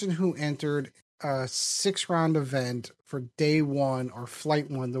person who entered a 6-round event for day one or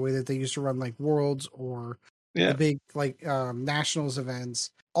flight one, the way that they used to run like Worlds or the big like nationals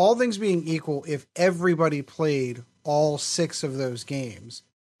events, all things being equal, if everybody played all 6 of those games,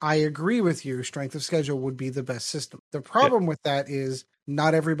 I agree with you, strength of schedule would be the best system. The problem with that is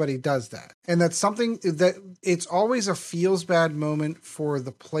not everybody does that. And that's something that it's always a feels bad moment for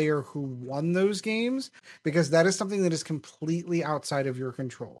the player who won those games, because that is something that is completely outside of your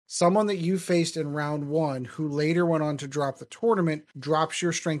control. Someone that you faced in round 1 who later went on to drop the tournament drops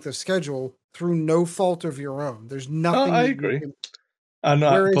your strength of schedule through no fault of your own. There's nothing. I agree.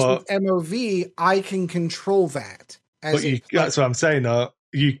 Whereas with MOV, I can control that. That's what I'm saying, though.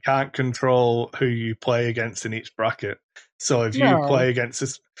 You can't control who you play against in each bracket. So if you play against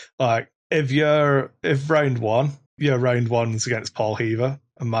this, like if round 1, your round 1's against Paul Heaver,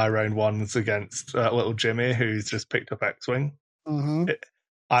 and my round 1's against little Jimmy, who's just picked up X-Wing.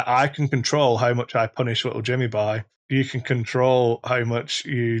 I can control how much I punish little Jimmy by. You can control how much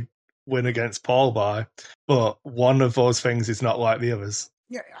you win against Paul by, but one of those things is not like the others.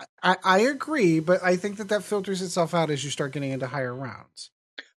 Yeah, I agree, but I think that filters itself out as you start getting into higher rounds.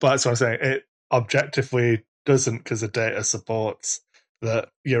 But that's what I'm saying. It objectively doesn't, because the data supports that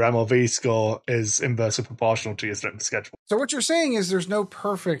your MLV score is inversely proportional to your strength of schedule. So what you're saying is there's no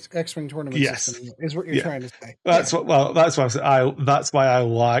perfect X-Wing tournament system, is what you're trying to say. That's that's what I'm saying. That's why I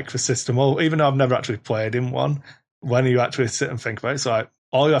like the system. Well, even though I've never actually played in one, when you actually sit and think about it, it's like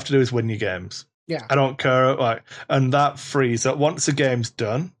all you have to do is win your games. Yeah. I don't care, and that frees up once the game's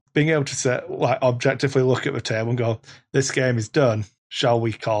done, being able to objectively look at the table and go, this game is done. Shall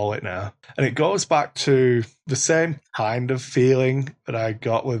we call it now? And it goes back to the same kind of feeling that I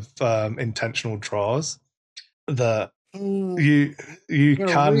got with intentional draws. That you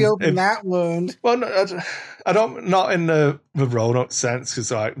can reopen that wound. Well, no, I don't, not in the Roanoke sense, because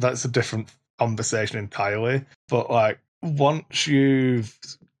that's a different conversation entirely. But once you've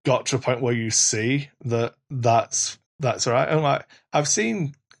got to a point where you see that's all right, and I've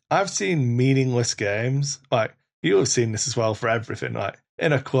seen meaningless games. You'll have seen this as well for everything.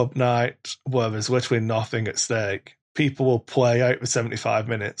 In a club night where there's literally nothing at stake, people will play out for 75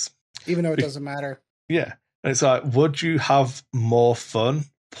 minutes. Even though it doesn't matter. Yeah. And it's would you have more fun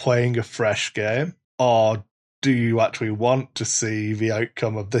playing a fresh game? Or do you actually want to see the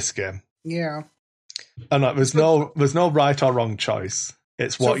outcome of this game? Yeah. And there's no right or wrong choice.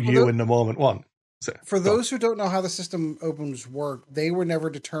 It's what you in the moment want. So, for those who don't know how the system opens work, they were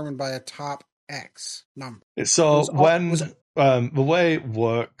never determined by a top X number. So the way it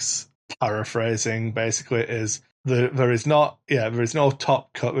works, paraphrasing basically, is there is no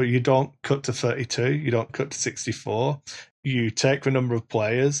top cut. You don't cut to 32. You don't cut to 64. You take the number of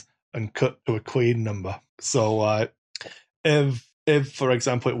players and cut to a clean number. So if for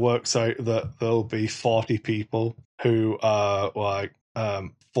example it works out that there'll be 40 people who are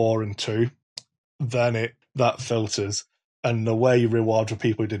 4 and 2, then that filters. And the way you reward the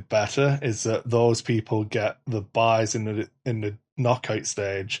people who did better is that those people get the buys in the knockout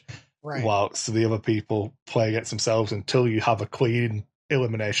stage, right, whilst the other people play against themselves until you have a clean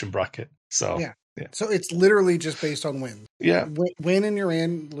elimination bracket. So yeah. So it's literally just based on wins. Yeah, win and you're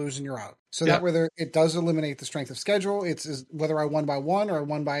in, lose and you're out. So that whether it does eliminate the strength of schedule, it's whether I won by 1 or I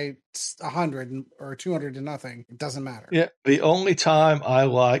won by 100 or 200 to nothing. It doesn't matter. Yeah, the only time I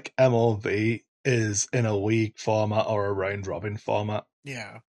like MLB is in a league format or a round robin format.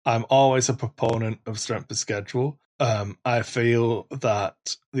 Yeah. I'm always a proponent of strength of schedule. I feel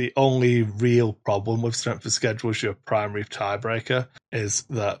that the only real problem with strength of schedule as your primary tiebreaker is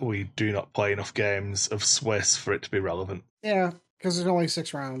that we do not play enough games of Swiss for it to be relevant. Yeah, because there's only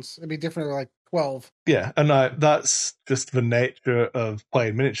 6 rounds. It'd be different at 12. Yeah, and that's just the nature of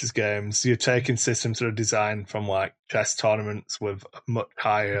playing miniatures games. You're taking systems that are designed from chess tournaments with a much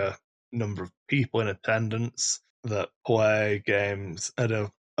higher number of people in attendance that play games at a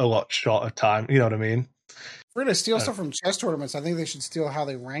lot shorter time. You know what I mean? If we're going to steal stuff from chess tournaments, I think they should steal how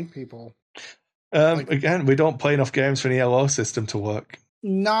they rank people. Again, we don't play enough games for an ELO system to work.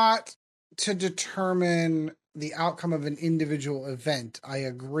 Not to determine the outcome of an individual event, I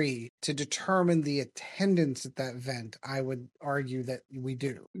agree. To determine the attendance at that event, I would argue that we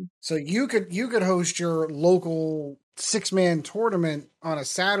do. So you could host your local 6-man tournament on a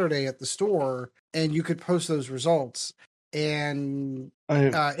Saturday at the store, and you could post those results. and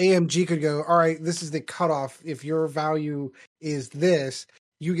AMG could go, all right, this is the cutoff. If your value is this,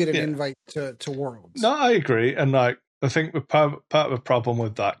 you get an invite to Worlds. No, I agree. And like, I think part of the problem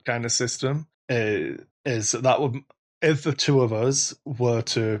with that kind of system is that would, if the two of us were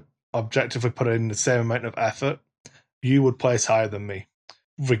to objectively put in the same amount of effort, you would place higher than me,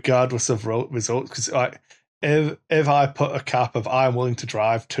 regardless of results. Because like, if I put a cap of I'm willing to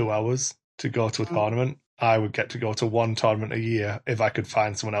drive 2 hours to go to a tournament, I would get to go to one tournament a year if I could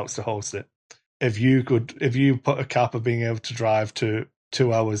find someone else to host it. If you put a cap of being able to drive to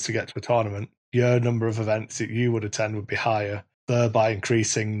 2 hours to get to a tournament, your number of events that you would attend would be higher, thereby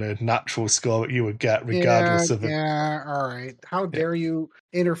increasing the natural score that you would get regardless of it. Yeah, all right. How dare you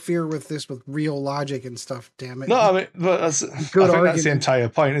interfere with this with real logic and stuff, damn it. No, I mean, but that's the entire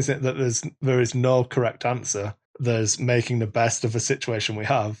point, isn't it? That there is no correct answer. There's making the best of a situation we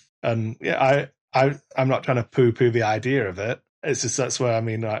have. And yeah, I'm not trying to poo-poo the idea of it. It's just that's where, I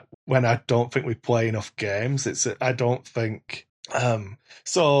mean, like, when I don't think we play enough games, I don't think...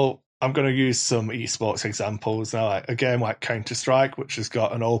 so I'm going to use some esports examples now, like a game like Counter-Strike, which has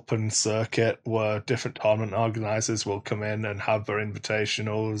got an open circuit where different tournament organizers will come in and have their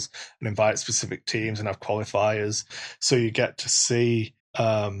invitationals and invite specific teams and have qualifiers. So you get to see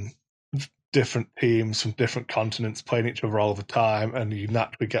different teams from different continents playing each other all the time, and you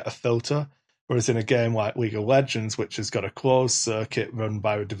naturally get a filter. Whereas in a game like League of Legends, which has got a closed circuit run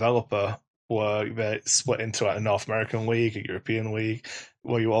by a developer, where they split into a North American League, a European League,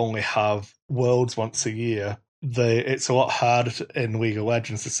 where you only have Worlds once a year, it's a lot harder in League of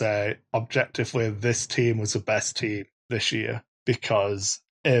Legends to say, objectively, this team was the best team this year. Because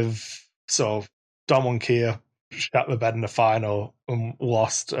Damwon shat the bed in the final and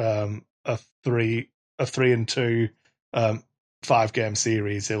lost a 3-2 5-game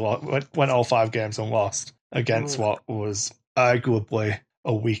series. It went all 5 games and lost against what was arguably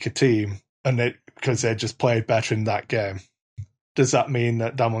a weaker team, and because they just played better in that game. Does that mean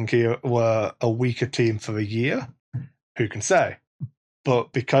that Damwon Kia were a weaker team for a year? Who can say?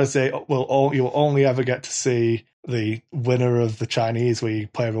 But because you'll only ever get to see the winner of the Chinese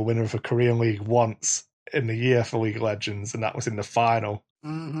League play the winner of the Korean League once in the year for League of Legends, and that was in the final.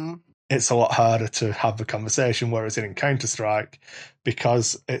 Mm-hmm. It's a lot harder to have the conversation, whereas in Counter-Strike,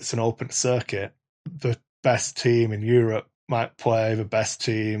 because it's an open circuit, the best team in Europe might play the best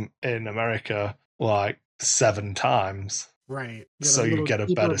team in America like 7 times. Right. So you get a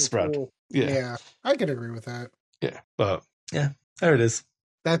better spread. Yeah, I can agree with that. Yeah, but yeah, there it is.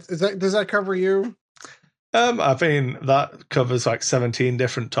 Does that cover you? I mean, that covers like 17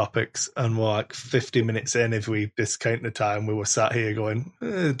 different topics, and we're like 50 minutes in. If we discount the time we were sat here going,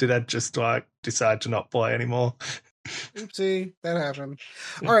 did Ed just like decide to not play anymore? Oopsie, that happened.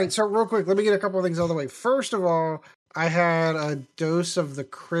 All right, so real quick, let me get a couple of things out of the way. First of all, I had a dose of the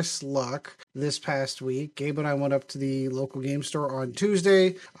Chris Luck this past week. Gabe and I went up to the local game store on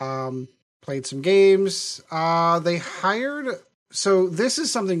Tuesday, played some games. They hired... So this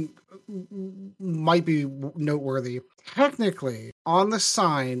is something might be noteworthy. Technically, on the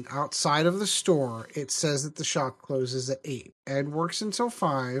sign outside of the store, it says that the shop closes at 8. Ed works until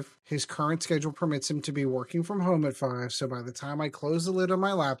 5. His current schedule permits him to be working from home at 5. So by the time I close the lid on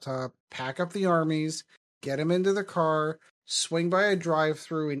my laptop, pack up the armies, get him into the car, swing by a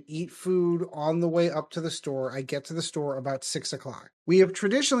drive-thru and eat food on the way up to the store, I get to the store about 6 o'clock. We have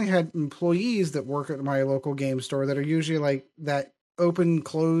traditionally had employees that work at my local game store that are usually like that open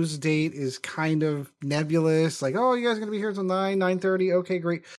close date is kind of nebulous. Like, oh, you guys are going to be here until 9:30. Okay,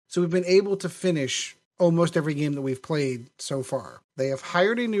 great. So we've been able to finish almost every game that we've played so far. They have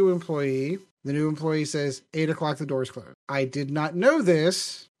hired a new employee. The new employee says 8 o'clock, the doors close. I did not know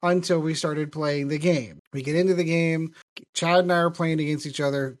this until we started playing the game. We get into the game. Chad and I are playing against each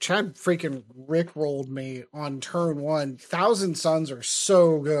other. Chad freaking rickrolled me on turn 1. Thousand Suns are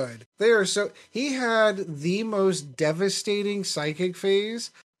so good. He had the most devastating psychic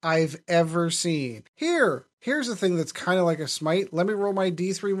phase I've ever seen. Here's a thing that's kind of like a smite. Let me roll my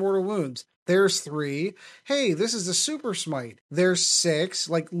D3 mortal wounds. There's 3. Hey, this is a super smite. There's 6.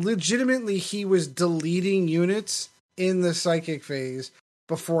 Like, legitimately, he was deleting units in the psychic phase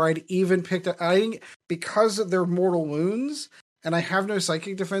before I'd even picked up. Because of their mortal wounds, and I have no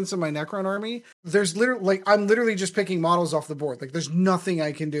psychic defense in my Necron army, there's literally, I'm literally just picking models off the board. Like, there's nothing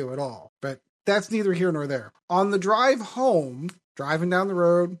I can do at all. But that's neither here nor there. On the drive home, driving down the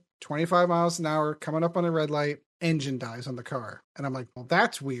road, 25 miles an hour, coming up on a red light, engine dies on the car. And I'm like, well,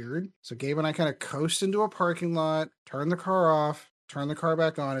 that's weird. So Gabe and I kind of coast into a parking lot, turn the car off, turn the car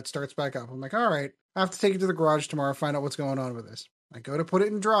back on. It starts back up. I'm like, all right, I have to take it to the garage tomorrow, find out what's going on with this. I go to put it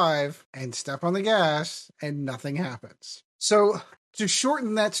in drive and step on the gas and nothing happens. So to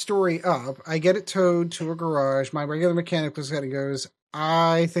shorten that story up, I get it towed to a garage. My regular mechanic looks at it and goes,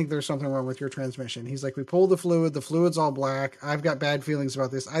 I think there's something wrong with your transmission. He's like, we pulled the fluid's all black. I've got bad feelings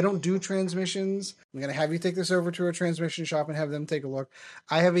about this. I don't do transmissions. I'm going to have you take this over to a transmission shop and have them take a look.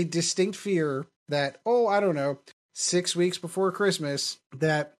 I have a distinct fear that, I don't know, 6 weeks before Christmas,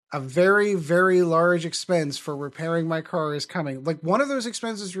 that a very, very large expense for repairing my car is coming. Like one of those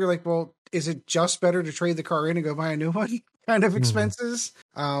expenses where you're like, well, is it just better to trade the car in and go buy a new one kind of expenses?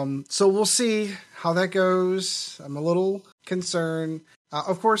 So we'll see how that goes. I'm a little concerned.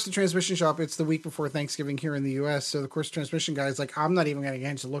 Of course, the transmission shop, it's the week before Thanksgiving here in the U.S. So, of course, the transmission guy's like, I'm not even going to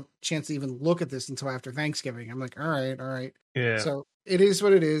get a chance to even look at this until after Thanksgiving. I'm like, all right. Yeah. So it is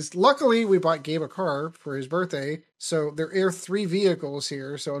what it is. Luckily, we bought Gabe a car for his birthday. So there are 3 vehicles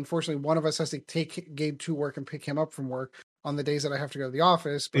here. So unfortunately, one of us has to take Gabe to work and pick him up from work on the days that I have to go to the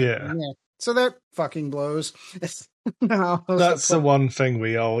office. But, yeah. So that fucking blows. No, that's the one thing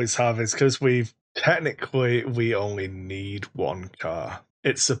we always have is because we only need one car.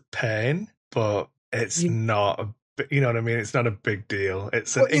 It's a pain, but it's not, you know what I mean? It's not a big deal.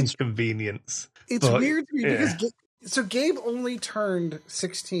 It's an inconvenience. It's weird to me because so Gabe only turned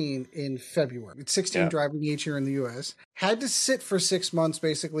 16 in February. It's 16 driving age here in the U.S. Had to sit for 6 months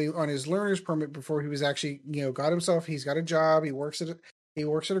basically on his learner's permit before he was actually, he's got a job. He works at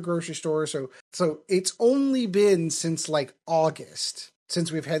a grocery store. So it's only been since like August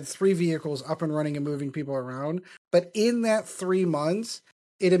since we've had 3 vehicles up and running and moving people around. But in that 3 months,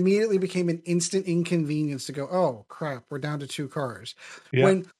 it immediately became an instant inconvenience to go, oh crap, we're down to 2 cars. Yeah.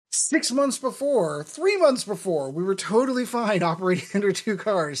 When 3 months before, we were totally fine operating under 2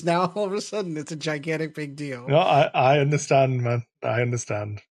 cars. Now all of a sudden it's a gigantic big deal. No, I understand, man. I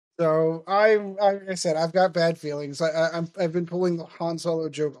understand. So like I said, I've got bad feelings. I've been pulling the Han Solo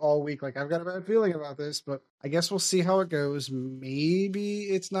joke all week. Like I've got a bad feeling about this, but I guess we'll see how it goes. Maybe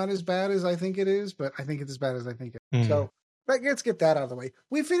it's not as bad as I think it is, but I think it's as bad as I think it is. So let's get that out of the way.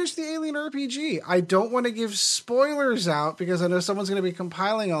 We finished the Alien RPG. I don't want to give spoilers out because I know someone's going to be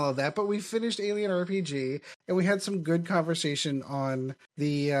compiling all of that, but we finished Alien RPG and we had some good conversation on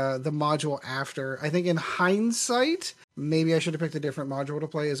the module after. I think in hindsight, maybe I should have picked a different module to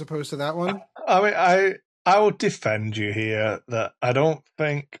play as opposed to that one. I mean, I will defend you here that I don't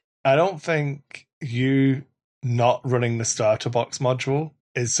think you not running the starter box module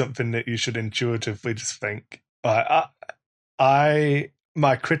is something that you should intuitively just think.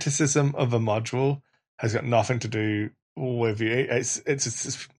 My criticism of a module has got nothing to do with you.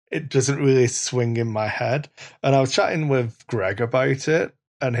 It doesn't really swing in my head. And I was chatting with Greg about it,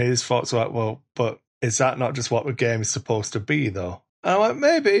 and his thoughts were like, well, but is that not just what the game is supposed to be, though? And I'm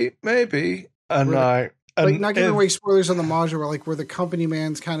like, maybe. And not giving away spoilers on the module, like where the company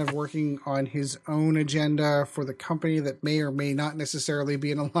man's kind of working on his own agenda for the company that may or may not necessarily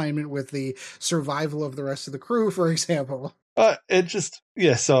be in alignment with the survival of the rest of the crew, for example.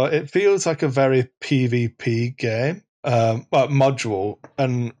 So it feels like a very PvP game, module.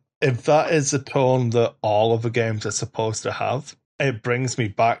 And if that is the tone that all of the games are supposed to have, it brings me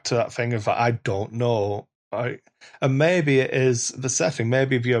back to that thing of I don't know. And maybe it is the setting.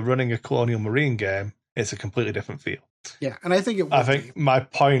 Maybe if you're running a Colonial Marine game, it's a completely different feel. Yeah, and I think it would my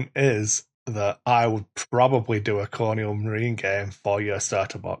point is that I would probably do a Colonial Marine game for your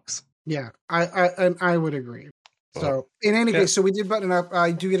starter box. Yeah, I would agree. So in any case, so we did button up.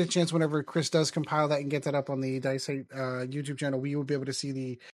 I do get a chance whenever Chris does compile that and get that up on the Dice YouTube channel. We will be able to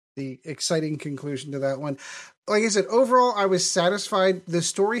see the exciting conclusion to that one. Like I said, overall, I was satisfied. The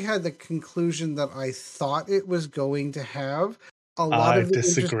story had the conclusion that I thought it was going to have. I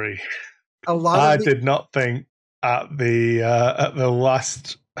disagree. I did not think at the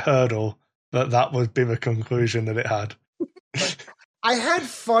last hurdle that would be the conclusion that it had. I had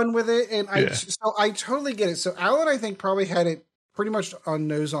fun with it, and I totally get it. So Alan, I think, probably had it pretty much on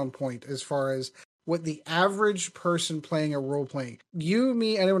nose on point as far as what the average person playing a role-playing. You,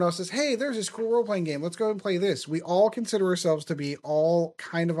 me, anyone else says, hey, there's this cool role-playing game. Let's go and play this. We all consider ourselves to be all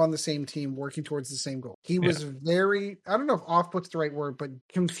kind of on the same team, working towards the same goal. He was very, I don't know if off-put's the right word, but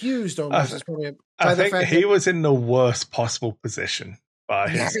confused almost. I think he was in the worst possible position by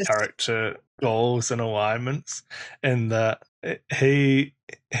his character goals and alignments, in that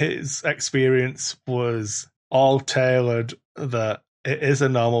his experience was all tailored that it is a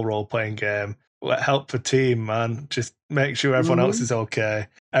normal role-playing game. Let help the team, man. Just make sure everyone else is okay.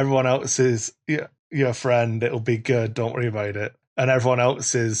 Everyone else is your friend. It'll be good. Don't worry about it. And everyone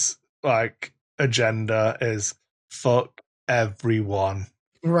else's agenda is fuck everyone.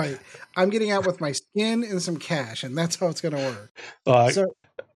 Right. I'm getting out with my skin and some cash, and that's how it's going to work. Like, So,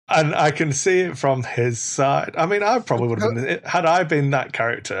 and I can see it from his side. I mean, I probably would have been, had I been that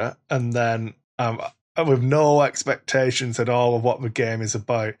character, and then with no expectations at all of what the game is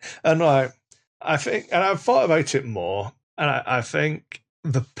about. And like, I think, and I've thought about it more, and I think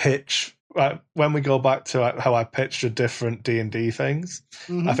the pitch, right, when we go back to how I pitched the different D&D things,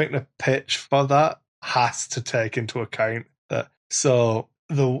 I think the pitch for that has to take into account that. So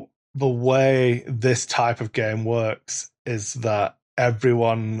the way this type of game works is that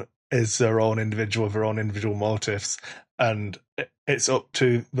everyone is their own individual with their own individual motives, and it's up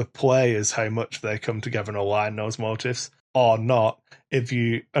to the players how much they come together and align those motives or not. If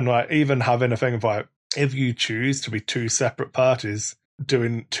you, and like even having a thing about, if you choose to be two separate parties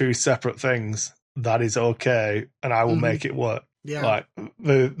doing two separate things, that is okay, and I will make it work. Yeah. Like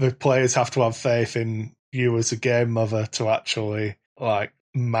the players have to have faith in you as a game mother to actually like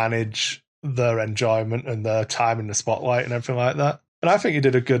manage their enjoyment and their time in the spotlight and everything like that. And I think you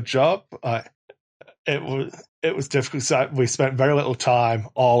did a good job. It was difficult. So we spent very little time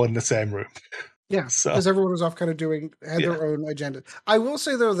all in the same room. Yeah, because everyone was off kind of had their own agenda. I will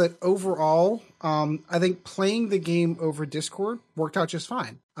say though that overall, I think playing the game over Discord worked out just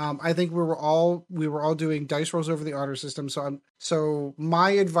fine. I think we were all doing dice rolls over the honor system. So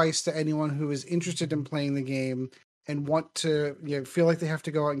my advice to anyone who is interested in playing the game and want to feel like they have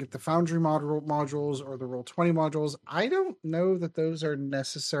to go out and get the Foundry modules or the Roll20 modules, I don't know that those are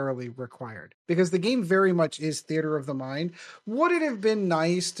necessarily required, because the game very much is theater of the mind. Would it have been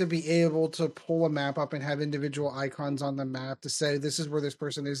nice to be able to pull a map up and have individual icons on the map to say this is where this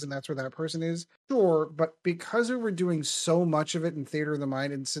person is and that's where that person is? Sure, but because we were doing so much of it in theater of the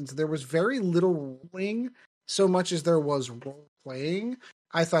mind, and since there was very little rolling so much as there was role playing,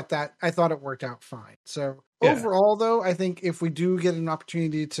 I thought it worked out fine. So overall, though, I think if we do get an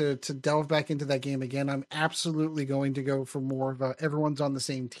opportunity to delve back into that game again, I'm absolutely going to go for more of a everyone's on the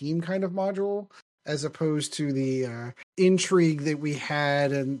same team kind of module, as opposed to the intrigue that we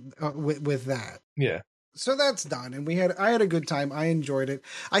had and with that. Yeah. So that's done, and I had a good time. I enjoyed it.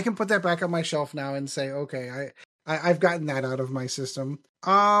 I can put that back on my shelf now and say, okay, I've gotten that out of my system.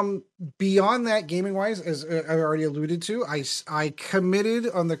 Beyond that, gaming wise, as I already alluded to, I committed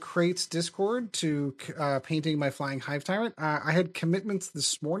on the Crates Discord to painting my Flying Hive Tyrant. I had commitments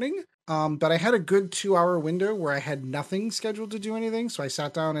this morning, but I had a good 2-hour window where I had nothing scheduled to do anything. So I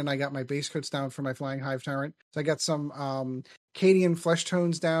sat down and I got my base coats down for my Flying Hive Tyrant. So I got some Cadian flesh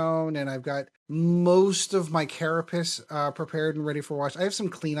tones down, and I've got most of my carapace prepared and ready for wash. I have some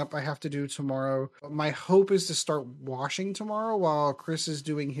cleanup I have to do tomorrow. My hope is to start washing tomorrow while Chris is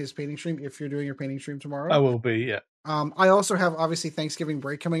doing his painting stream, if you're doing your painting stream tomorrow. I will be, yeah. I also have obviously Thanksgiving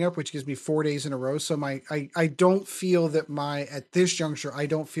break coming up, which gives me 4 days in a row. So I don't feel that at this juncture, I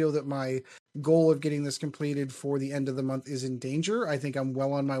don't feel that my goal of getting this completed for the end of the month is in danger. I think I'm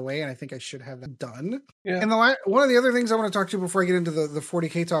well on my way, and I think I should have that done. Yeah. And one of the other things I want to talk to before I get into the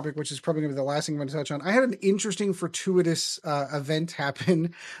 40K topic, which is probably going to be the last thing I'm going to touch on, I had an interesting fortuitous event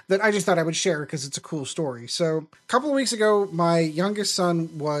happen that I just thought I would share because it's a cool story. So a couple of weeks ago, my youngest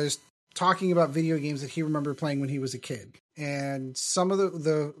son was talking about video games that he remembered playing when he was a kid. And some of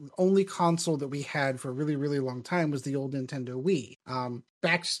the only console that we had for a really, really long time was the old Nintendo Wii.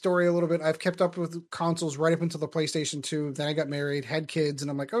 Backstory a little bit, I've kept up with consoles right up until the PlayStation 2. Then I got married, had kids,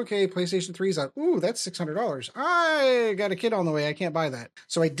 and I'm like, okay, PlayStation 3's out. Ooh, that's $600. I got a kid on the way. I can't buy that.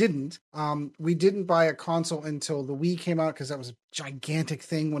 So I didn't. We didn't buy a console until the Wii came out, because that was a gigantic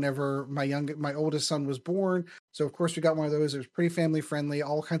thing whenever my oldest son was born. So of course we got one of those. It was pretty family friendly,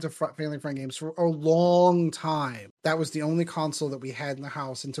 all kinds of family friendly games for a long time. That was the only console that we had in the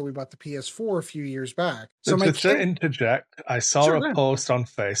house until we bought the PS4 a few years back. So to interject, I saw a post on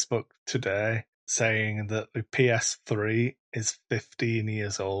Facebook today saying that the PS3 is 15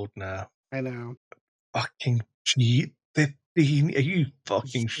 years old now. I know. Fucking cheat. 15? Are you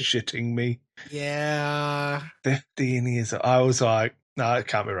fucking shitting me? Yeah. 15 years old. I was like, no, it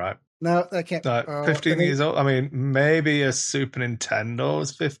can't be right. No, that can't. No, 15 years old? I mean, maybe a Super Nintendo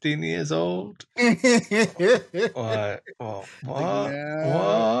is 15 years old. Like, what?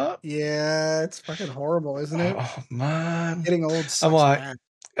 What? Yeah, it's fucking horrible, isn't it? Oh, man. Getting old sucks. I'm like,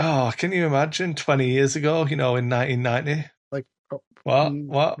 oh, can you imagine 20 years ago, in 1990? Like,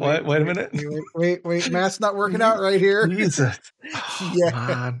 what? Wait a minute. Wait, math's not working out right here. Jesus. Oh, yeah.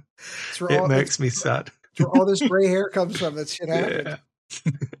 Man. It makes me sad. That's where all this gray hair comes from. That shit happened. Yeah.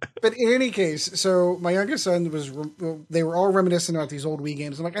 But in any case, so my youngest son they were all reminiscent about these old Wii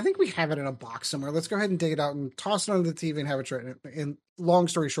games. I'm like, I think we have it in a box somewhere. Let's go ahead and dig it out and toss it onto the TV and have it try. And long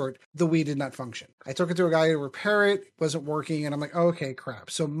story short, the Wii did not function. I took it to a guy to repair it, wasn't working, and I'm like, okay, crap.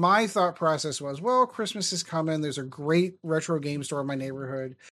 So my thought process was, well, Christmas is coming. There's a great retro game store in my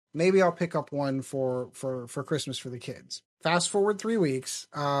neighborhood. Maybe I'll pick up one for Christmas for the kids. Fast forward 3 weeks.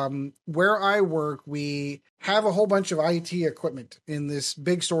 Where I work, we have a whole bunch of IT equipment in this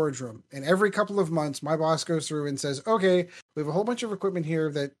big storage room. And every couple of months, my boss goes through and says, okay, we have a whole bunch of equipment here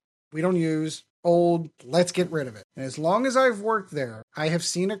that we don't use, old, let's get rid of it. And as long as I've worked there, I have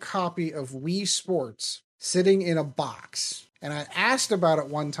seen a copy of Wii Sports sitting in a box. And I asked about it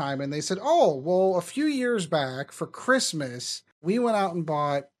one time and they said, oh, well, a few years back for Christmas, we went out and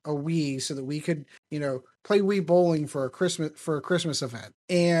bought a Wii so that we could, play Wii bowling for a Christmas event.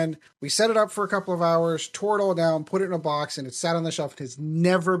 And we set it up for a couple of hours, tore it all down, put it in a box, and it sat on the shelf. It has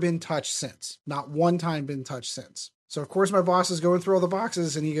never been touched since. Not one time been touched since. So, of course, my boss is going through all the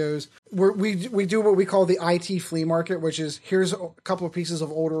boxes, and he goes, we do what we call the IT flea market, which is here's a couple of pieces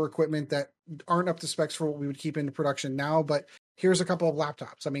of older equipment that aren't up to specs for what we would keep into production now, but here's a couple of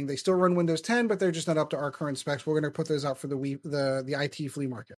laptops. I mean, they still run Windows 10, but they're just not up to our current specs. We're going to put those out for the Wii, the IT flea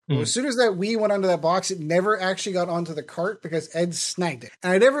market. Well, as soon as that Wii went onto that box, it never actually got onto the cart because Ed snagged it.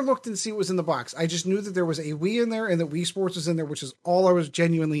 And I never looked and see what was in the box. I just knew that there was a Wii in there and that Wii Sports was in there, which is all I was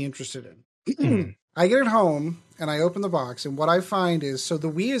genuinely interested in. I get it home and I open the box, and what I find is, so the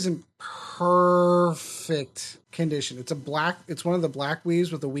Wii is in perfect condition. It's one of the black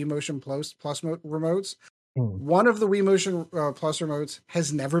Wiis with the Wii Motion Plus remotes. One of the Wii Motion Plus remotes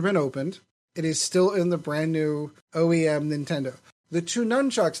has never been opened. It is still in the brand new OEM Nintendo. The 2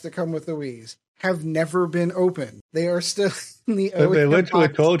 nunchucks that come with the Wiis have never been opened. They are still in the OEM They literally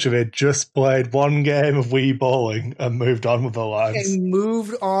box. told you they'd just played one game of Wii bowling and moved on with their lives. And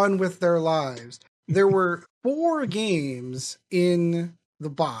moved on with their lives. There were 4 games in the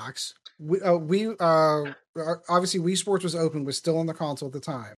box. Obviously Wii Sports was open, was still on the console at the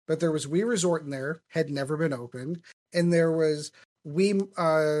time, but there was Wii Resort in there, had never been opened, and there was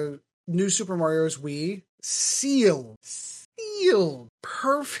Wii New Super Mario's Wii sealed,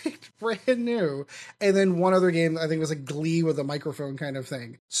 perfect, brand new, and then one other game I think was a Glee with a microphone kind of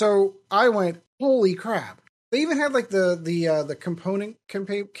thing. So I went, holy crap! They even had like the component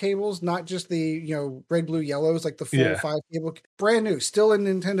cables, not just the red, blue, yellows, like the full 5 cable, brand new, still in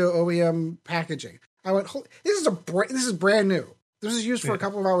Nintendo OEM packaging. I went, this is brand new. This is used for a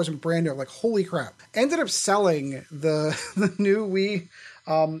couple of hours and brand new. I'm like, holy crap! Ended up selling the new Wii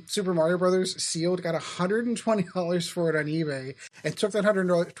Super Mario Brothers sealed. Got $120 for it on eBay, and took that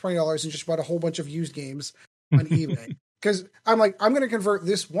 $120 and just bought a whole bunch of used games on eBay. Because I'm like, I'm going to convert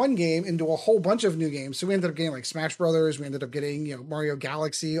this one game into a whole bunch of new games. So we ended up getting like Smash Brothers. We ended up getting, Mario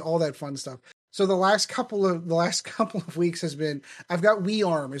Galaxy, all that fun stuff. So the last couple of weeks has been, I've got Wii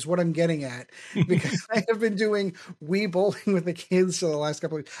Arm is what I'm getting at, because I have been doing Wii bowling with the kids for the last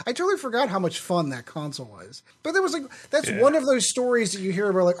couple of weeks. I totally forgot how much fun that console was. But there was that's one of those stories that you hear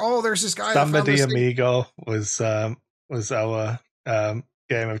about, like, oh, there's this guy. Samba de Amigo was our game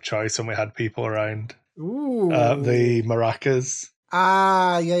of choice when we had people around. Ooh. The maracas.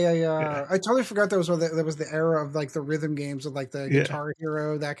 Yeah. I totally forgot that was the era of like the rhythm games with like the Guitar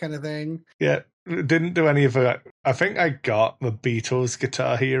Hero, that kind of thing. Yeah, didn't do any of it. I think I got the Beatles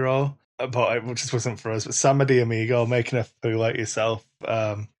Guitar Hero, but it just wasn't for us. But Samba de Amigo, making a fool out yourself,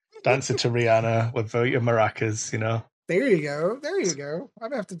 dancing to Rihanna with your maracas, There you go. I'm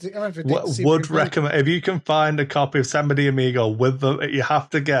gonna have to would recommend, if you can find a copy of Samba de Amigo with you have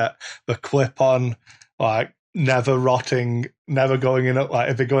to get the clip-on, like, never rotting, never going in, like,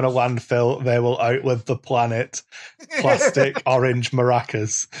 if they go in a landfill, they will outlive the planet, plastic orange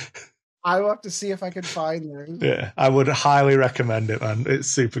maracas. I will have to see if I can find those. Yeah, I would highly recommend it, man. It's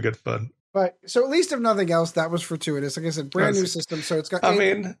super good fun. But so at least if nothing else, that was fortuitous. Like I said, brand new system, so it's got. I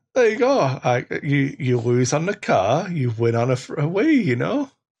mean, there you go. You lose on the car, you win on a Wii.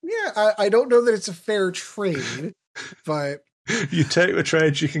 Yeah, I don't know that it's a fair trade, but you take the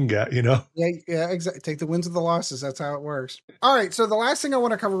trades you can get, Yeah, exactly. Take the wins and the losses. That's how it works. All right, so the last thing I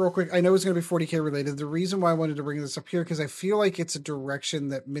want to cover real quick, I know it's going to be 40K related. The reason why I wanted to bring this up here, because I feel like it's a direction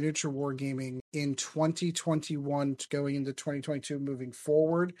that miniature wargaming in 2021 going into 2022 moving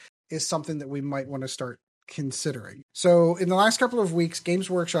forward is something that we might want to start considering. So in the last couple of weeks, Games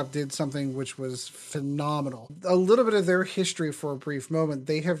Workshop did something which was phenomenal. A little bit of their history for a brief moment.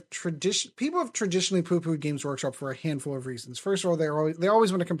 People have traditionally poo-pooed Games Workshop for a handful of reasons. First of all, they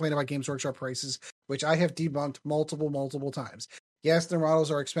always want to complain about Games Workshop prices, which I have debunked multiple times. Yes, their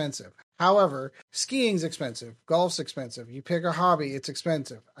models are expensive. However, skiing's expensive, golf's expensive. You pick a hobby, it's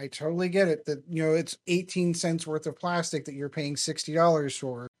expensive. I totally get it that, it's 18 cents worth of plastic that you're paying $60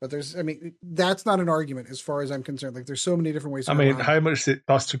 for. But that's not an argument as far as I'm concerned. Like, there's so many different ways to I go mean, around how it. much does it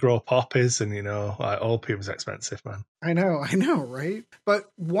cost to grow poppies? And, like opium's expensive, man. I know, right?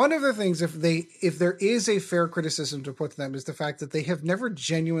 But one of the things, if there is a fair criticism to put to them, is the fact that they have never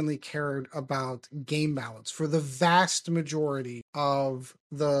genuinely cared about game balance for the vast majority of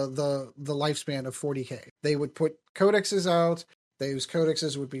the lifespan of 40K. They would put codexes out. Those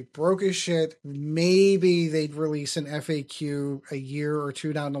codexes would be broke as shit. Maybe they'd release an FAQ a year or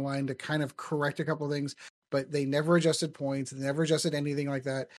two down the line to kind of correct a couple of things, but they never adjusted points. They never adjusted anything like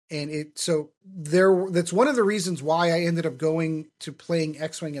that. And that's one of the reasons why I ended up going to playing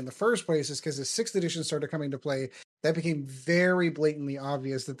X-Wing in the first place, is because as 6th edition started coming to play, that became very blatantly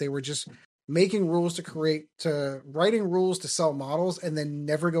obvious that they were just making rules writing rules to sell models and then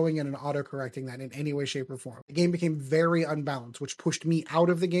never going in and auto-correcting that in any way, shape, or form. The game became very unbalanced, which pushed me out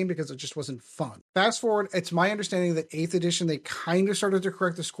of the game because it just wasn't fun. Fast forward, it's my understanding that 8th edition, they kind of started to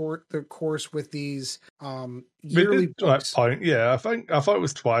correct the course with these yearly books. Yeah, I thought it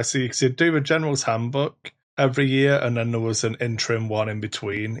was twice. You could do a General's Handbook every year, and then there was an interim one in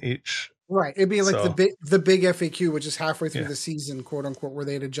between each. Right. It'd be like the big FAQ, which is halfway through the season, quote unquote, where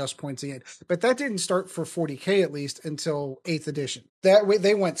they'd adjust points again. But that didn't start for 40K, at least, until 8th edition. That way,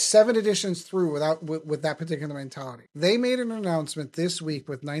 they went 7 editions through with that particular mentality. They made an announcement this week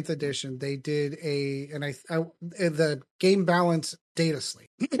with 9th edition. They did the game balance data slate.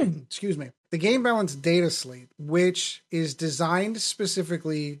 Excuse me. The game balance data slate, which is designed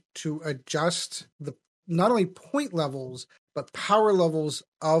specifically to adjust not only point levels, but power levels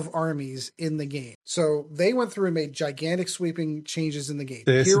of armies in the game. So they went through and made gigantic sweeping changes in the game.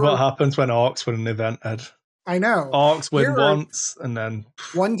 This is what happens when Orcs win an event, Ed. I know. Orcs win once, and then...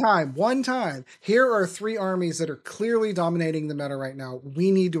 One time. Here are 3 armies that are clearly dominating the meta right now.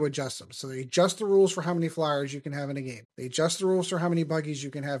 We need to adjust them. So they adjust the rules for how many flyers you can have in a game. They adjust the rules for how many buggies you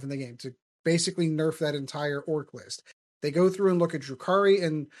can have in the game to basically nerf that entire orc list. They go through and look at Drukhari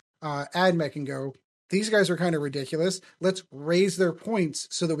and Admech and go, these guys are kind of ridiculous. Let's raise their points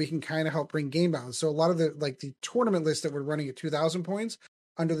so that we can kind of help bring game balance. So a lot of the tournament lists that were running at 2,000 points,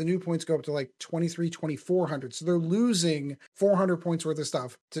 under the new points go up to like 2,400. So they're losing 400 points worth of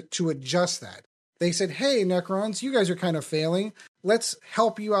stuff to adjust that. They said, hey, Necrons, you guys are kind of failing. Let's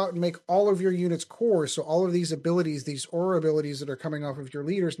help you out and make all of your units core. So all of these abilities, these aura abilities that are coming off of your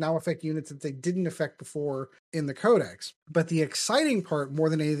leaders now affect units that they didn't affect before in the Codex. But the exciting part, more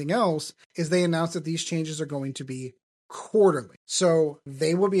than anything else, is they announced that these changes are going to be quarterly. So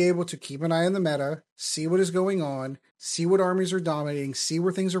they will be able to keep an eye on the meta, see what is going on, see what armies are dominating, see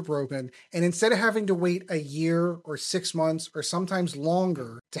where things are broken. And instead of having to wait a year or 6 months or sometimes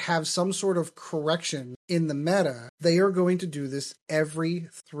longer to have some sort of correction in the meta, they are going to do this every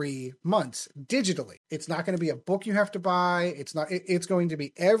 3 months digitally. It's not going to be a book you have to buy. It's going to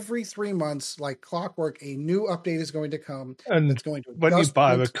be every 3 months, like clockwork. A new update is going to come. And when you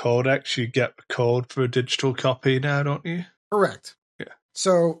buy the codex, you get the code for a digital copy now, don't you? Correct. Yeah.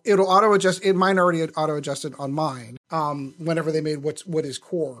 So it'll auto adjust. Mine already auto adjusted on mine. Whenever they made what is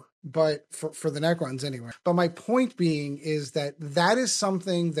core, but for the Necrons anyway. But my point being is that is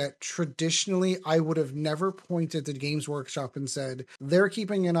something that traditionally I would have never pointed to Games Workshop and said they're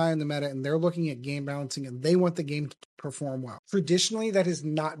keeping an eye on the meta and they're looking at game balancing and they want the game to perform well. Traditionally, that has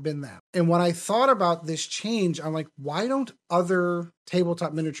not been that. And when I thought about this change, I'm like, why don't other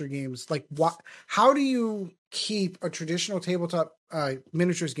tabletop miniature games, how do you keep a traditional tabletop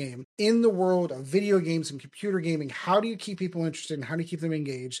miniatures game in the world of video games and computer gaming? How do you keep people interested and how do you keep them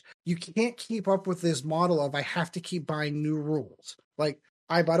engaged? You can't keep up with this model of I have to keep buying new rules.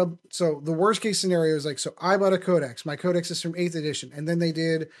 So the worst case scenario is I bought a codex. My codex is from 8th edition. And then they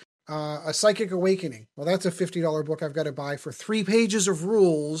did a Psychic Awakening. Well, that's a $50 book I've got to buy for 3 pages of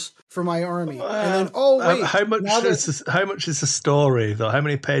rules for my army. And then, how much is the story though? How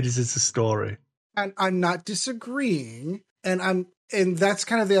many pages is the story? And I'm not disagreeing. And that's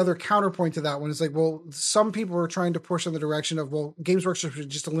kind of the other counterpoint to that one. It's like, well, some people are trying to push in the direction of, well, Games Workshop should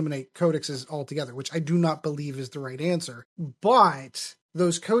just eliminate codexes altogether, which I do not believe is the right answer. But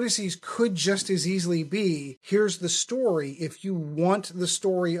those codices could just as easily be, here's the story. If you want the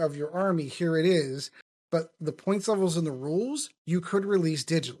story of your army, here it is. But the points levels and the rules, you could release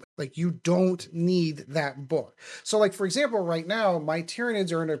digitally. You don't need that book. So, for example, right now, my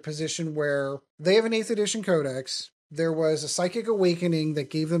Tyranids are in a position where they have an 8th edition codex. There was a Psychic Awakening that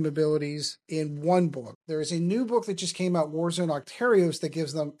gave them abilities in one book. There is a new book that just came out, Warzone Octarios, that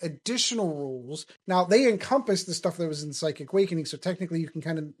gives them additional rules. Now, they encompass the stuff that was in Psychic Awakening, so technically you can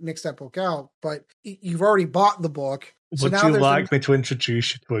kind of mix that book out, but you've already bought the book. So would you like me to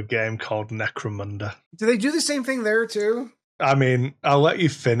introduce you to a game called Necromunda? Do they do the same thing there too? I mean, I'll let you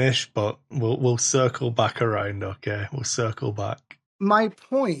finish, but we'll circle back around, okay? We'll circle back. My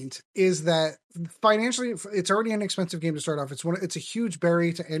point is that financially, it's already an expensive game to start off. It's a huge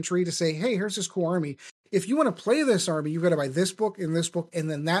barrier to entry to say, hey, here's this cool army. If you want to play this army, you've got to buy this book and this book and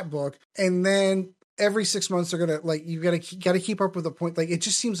then that book. And then every 6 months, they're going to, like, you got to keep up with the point. Like, it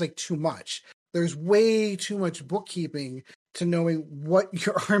just seems like too much. There's way too much bookkeeping to knowing what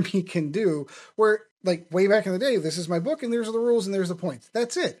your army can do, where, like, way back in the day, this is my book and there's the rules and there's the points.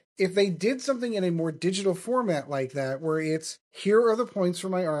 That's it. If they did something in a more digital format like that, where it's, here are the points for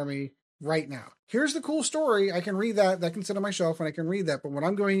my army right now. Here's the cool story. I can read that. That can sit on my shelf and I can read that. But when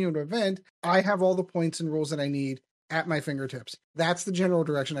I'm going into an event, I have all the points and rules that I need at my fingertips. That's the general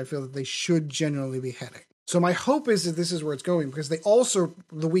direction I feel that they should generally be heading. So my hope is that this is where it's going, because they also,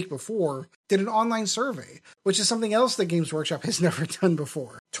 the week before, did an online survey, which is something else that Games Workshop has never done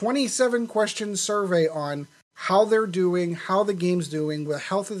before. 27 question survey on how they're doing, how the game's doing, the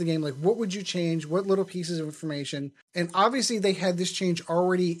health of the game, like what would you change, what little pieces of information. And obviously they had this change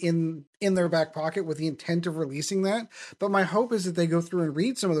already in their back pocket with the intent of releasing that. But my hope is that they go through and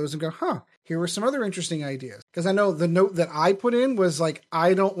read some of those and go, here were some other interesting ideas. Because I know the note that I put in was like,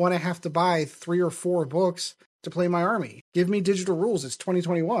 I don't want to have to buy 3 or 4 books to play my army. Give me digital rules. It's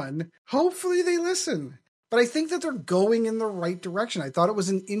 2021. Hopefully they listen. But I think that they're going in the right direction. I thought it was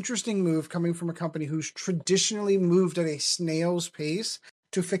an interesting move coming from a company who's traditionally moved at a snail's pace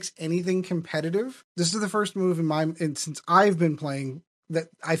to fix anything competitive. This is the first move since I've been playing that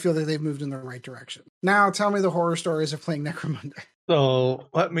I feel that they've moved in the right direction. Now tell me the horror stories of playing Necromunda. So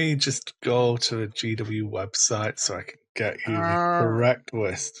let me just go to the GW website so I can get you the correct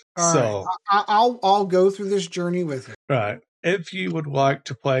list. So right. I'll go through this journey with you. Right. If you would like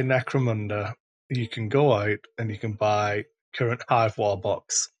to play Necromunda, you can go out and you can buy current Hive War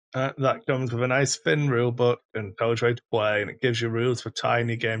box. That comes with a nice thin rule book and tells you how to play, and it gives you rules for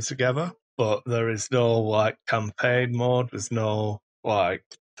tiny games together. But there is no campaign mode. There's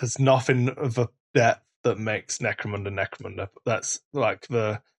nothing of a depth that makes Necromunda. That's like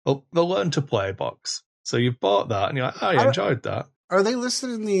the learn to play box. So you bought that and you're like, I enjoyed that. Are they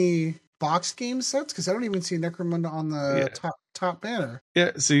listed in the box game sets? Because I don't even see Necromunda on the top banner.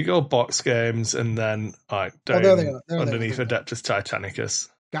 Yeah, so you go box games and then down underneath Adeptus Titanicus.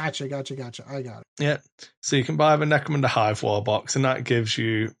 Gotcha. I got it. Yeah, so you can buy the Necromunda Hive War box, and that gives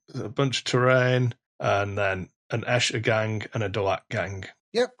you a bunch of terrain and then an Escher gang and a Delac gang.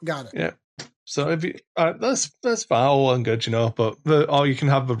 Yep, got it. Yeah. So if you that's fine, all and good, but you can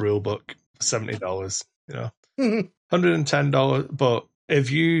have the rule book for $70, $110. But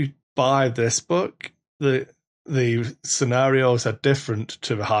if you buy this book, the scenarios are different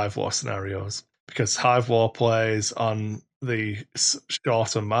to the Hive War scenarios, because Hive War plays on the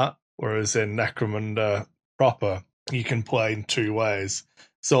shorter map, whereas in Necromunda proper, you can play in 2 ways.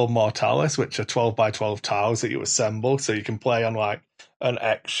 So Mortalis, which are 12 by 12 tiles that you assemble, so you can play on like an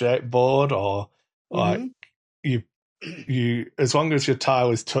X-shaped board, or like you as long as your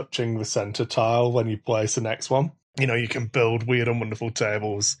tile is touching the center tile when you place the next one, you can build weird and wonderful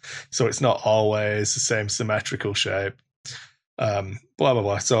tables, so it's not always the same symmetrical shape. Blah blah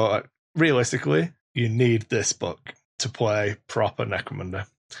blah. So realistically, you need this book to play proper Necromunda.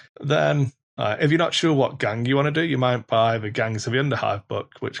 Then if you're not sure what gang you want to do, you might buy the Gangs of the Underhive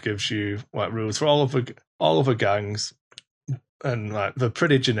book, which gives you rules for all of the gangs, and they're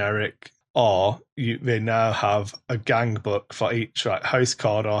pretty generic. Or they now have a gang book for each, House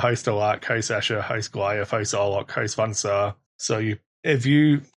Cawdor, House Delac, House Escher, House Goliath, House Orlok, House Van Saar. So if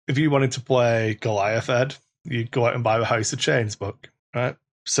you wanted to play Goliath Ed, you'd go out and buy the House of Chains book, right?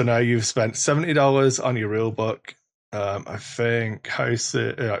 So now you've spent $70 on your rule book. I think House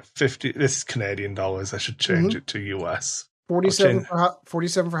 50. This is Canadian dollars. I should change it to US. 47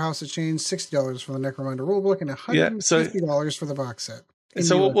 for House of Chains, $60 for the Necromunda rulebook, and $150 for the box set.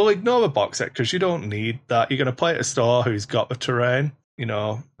 So we'll ignore the box set because you don't need that. You're going to play at a store who's got the terrain.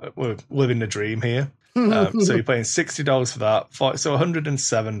 We're living the dream here. So you're paying $60 for that. So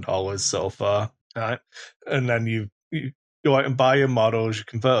 $107 so far. Right? And then you go out and buy your models, you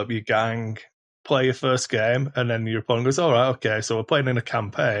convert up your gang, play your first game, and then your opponent goes, all right, okay, so we're playing in a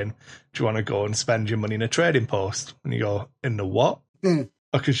campaign. Do you want to go and spend your money in a trading post? And you go, in the what?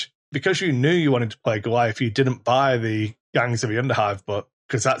 Because you knew you wanted to play Goliath, you didn't buy the Gangs of the Underhive book,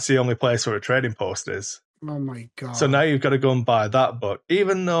 because that's the only place where a trading post is. Oh my god. So now you've got to go and buy that book.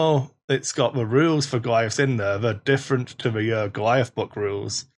 Even though it's got the rules for Goliaths in there, they're different to the Goliath book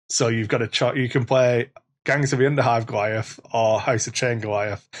rules. So you've got to you can play Gangs of the Underhive Goliath or House of Chain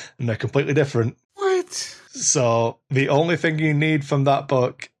Goliath, and they're completely different. What? So the only thing you need from that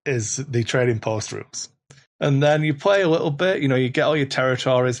book is the trading post rules. And then you play a little bit, you get all your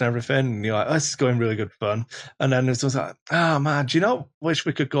territories and everything, and you're like, oh, this is going really good fun. And then it's just like, man, do you know, wish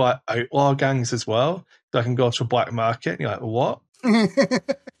we could go like outlaw gangs as well? So I can go to a black market. And you're like, what?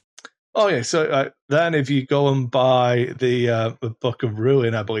 Oh, yeah. So then if you go and buy the Book of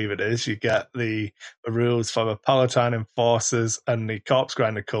Ruin, I believe it is, you get the rules for the Palatine Enforcers and the Corpse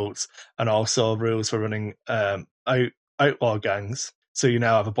Grinder cults, and also rules for running outlaw gangs. So you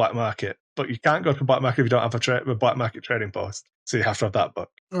now have a black market. But you can't go to a black market if you don't have a black market trading post. So you have to have that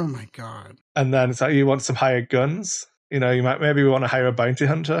book. Oh my god. And then it's like, you want some hired guns? You might maybe want to hire a bounty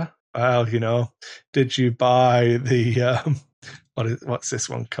hunter. Well, did you buy the what's this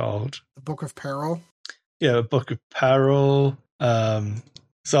one called? The Book of Peril? Yeah, the Book of Peril.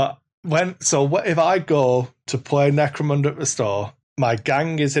 So if I go to play Necromunda at the store, my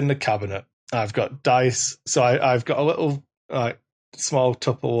gang is in the cabinet. I've got dice. So I've got a little small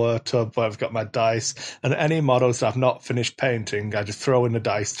Tupperware tub where I've got my dice, and any models that I've not finished painting, I just throw in the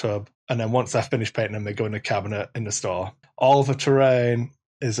dice tub, and then once I've finished painting them, they go in the cabinet in the store. All the terrain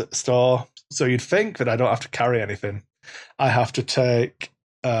is at the store, so you'd think that I don't have to carry anything. I have to take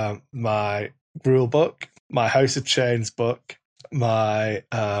my rule book, my House of Chains book, my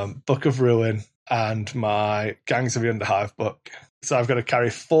Book of Ruin, and my Gangs of the Underhive book. So I've got to carry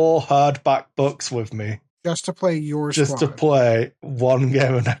 4 hardback books with me. Just to play your Just squad. to play one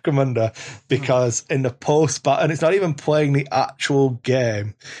game of Necromunda, because in the post-battle, and it's not even playing the actual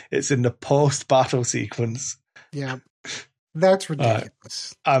game, it's in the post-battle sequence. Yeah, that's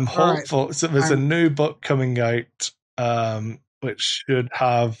ridiculous. I'm hopeful. Right. So there's a new book coming out, which should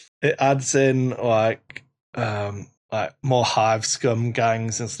have, it adds in like more hive scum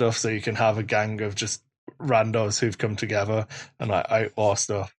gangs and stuff, so you can have a gang of just randos who've come together and like outlaw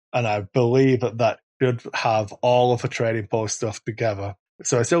stuff. And I believe that should have all of the trading post stuff together.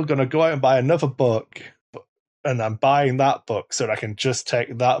 So I'm still going to go out and buy another book, and I'm buying that book so that I can just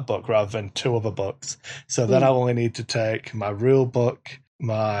take that book rather than 2 other books. So then I'll only need to take my rule book,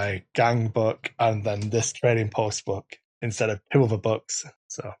 my gang book, and then this trading post book instead of 2 other books.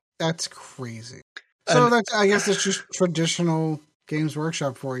 So that's crazy. So I guess it's just traditional Games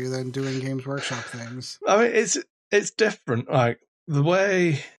Workshop for you then, doing Games Workshop things. I mean, it's different. Like the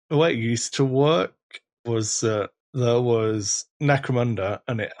way it used to work was there was Necromunda,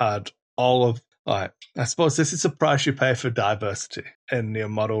 and it had all of, like, I suppose this is the price you pay for diversity in your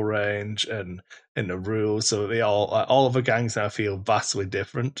model range and in the rules. So they all of the gangs now feel vastly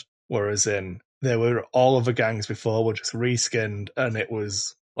different. Whereas all of the gangs before were just reskinned, and it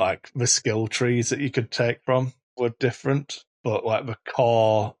was like the skill trees that you could take from were different. But like the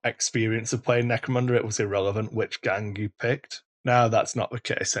core experience of playing Necromunda, it was irrelevant which gang you picked. Now that's not the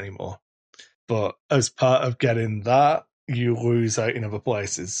case anymore. But as part of getting that, you lose out in other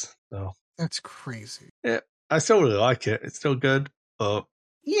places. So that's crazy. Yeah, I still really like it. It's still good, but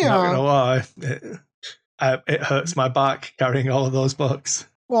yeah, not gonna lie, it hurts my back carrying all of those books.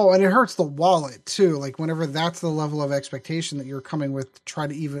 Well, and it hurts the wallet too. Like whenever that's the level of expectation that you're coming with to try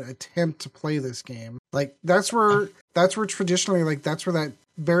to even attempt to play this game, like that's where traditionally, like that's where that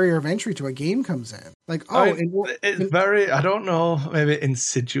barrier of entry to a game comes in. Like, it's very, I don't know, maybe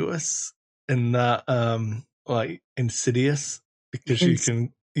insidious in that, like Insidious, because you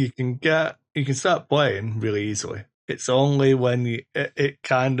can start playing really easily. It's only when it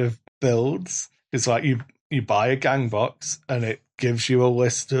kind of builds. It's like you buy a gang box and it gives you a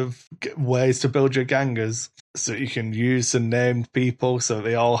list of ways to build your gangers, so you can use the named people so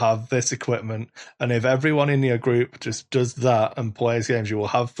they all have this equipment. And if everyone in your group just does that and plays games, you will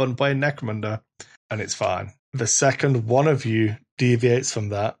have fun playing Necromunda, and it's fine. The second one of you deviates from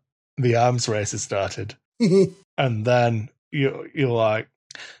that, the arms race has started. And then you're like,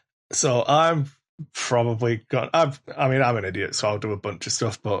 so I'm probably I'm an idiot, so I'll do a bunch of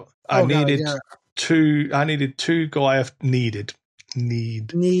stuff, but I needed 2 Goliath need.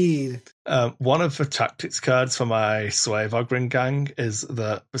 One of the tactics cards for my Slave Ogren gang is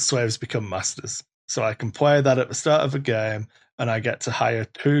that the slaves become masters. So I can play that at the start of a game, and I get to hire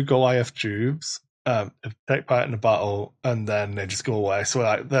 2 Goliath Jubes, take part in the battle, and then they just go away. So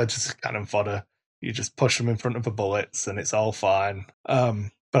like, they're just cannon fodder. You just push them in front of the bullets, and it's all fine.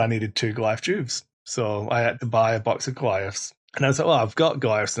 But I needed 2 Goliath Jubes, so I had to buy a box of Goliaths. And I was like, well, I've got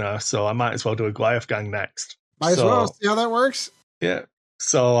Goliaths now, so I might as well do a Goliath gang next. Might as well see how that works. Yeah.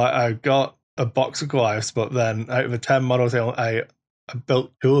 So I got a box of Goliaths, but then out of the 10 models, I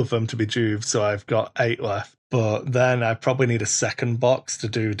built 2 of them to be Juve, so I've got 8 left. But then I probably need a second box to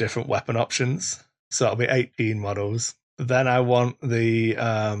do different weapon options. So it'll be 18 models. Then I want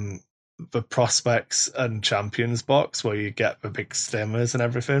the prospects and champions box where you get the big stimmers and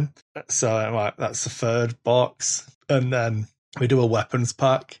everything. So like, that's the third box. And then we do a weapons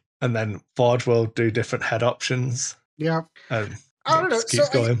pack. And then Forge will do different head options. Yeah. And I don't know. keeps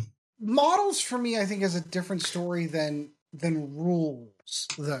going. Models for me, I think, is a different story than rules,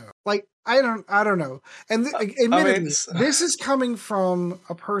 though. Like, I don't know. And admittedly, this is coming from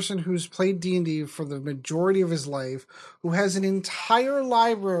a person who's played D&D for the majority of his life, who has an entire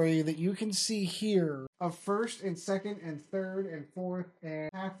library that you can see here of first and second and third and fourth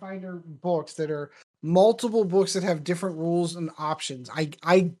and Pathfinder books that are multiple books that have different rules and options.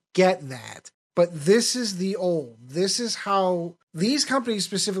 I get that. But this is the old. This is how these companies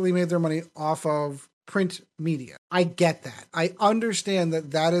specifically made their money off of print media. I get that. I understand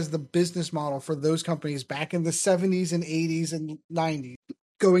that that is the business model for those companies back in the 70s and 80s and 90s,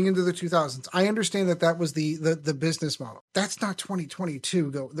 going into the 2000s. I understand that that was the business model. That's not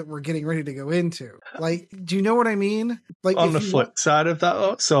 2022 that we're getting ready to go into. Like, do you know what I mean? Like, on the flip side of that,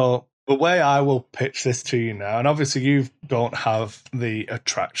 though, so the way I will pitch this to you now, and obviously you don't have the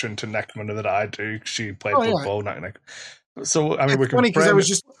attraction to Necromunda that I do, because you played Blood Bowl, So I mean, we can funny because I was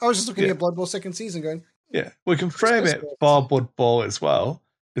just looking at Blood Bowl second season, going, we can frame it for Blood Bowl as well,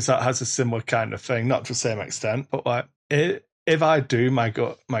 because that has a similar kind of thing, not to the same extent, but like if I do my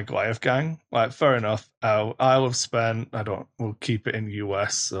Goliath gang, like fair enough, I'll have spent we'll keep it in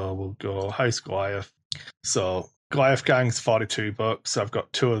US, so we'll go House Goliath. So Goliath gang's $42. I've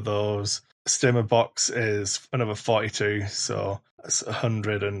got 2 of those. Stimmer box is another 42, so that's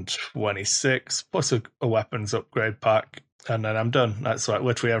 126 plus a weapons upgrade pack, and then I'm done. That's like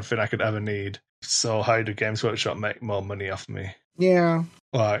literally everything I could ever need. So how do Games Workshop make more money off me? Yeah,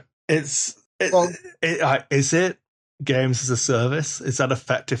 like is it games as a service? Is that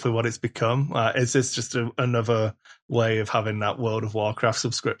effectively what it's become? Is this just another way of having that World of Warcraft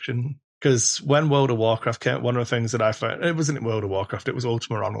subscription? Because when World of Warcraft came, one of the things that I found, it wasn't World of Warcraft, it was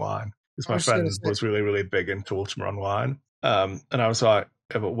Ultima Online. Because my friend was really, really big into Ultima Online. And I was like,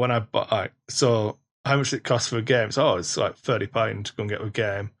 but when I bought, so how much did it cost for a game? So it's like £30 to go and get a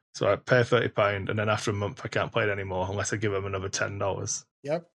game. So I pay £30, and then after a month, I can't play it anymore unless I give them another $10.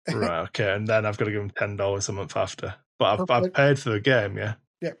 Yep. Right, okay. And then I've got to give them $10 a month after. But I've paid for the game, yeah.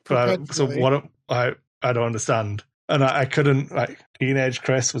 Yeah. So what I don't understand. And I couldn't, like, teenage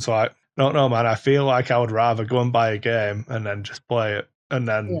Chris was like, no, man, I feel like I would rather go and buy a game and then just play it and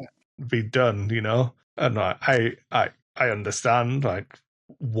then be done, you know? And I understand, like,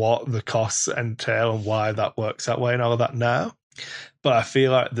 what the costs entail and why that works that way and all of that now. But I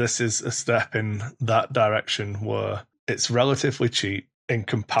feel like this is a step in that direction where it's relatively cheap in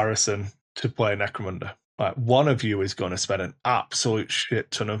comparison to playing Necromunda. Like, one of you is going to spend an absolute shit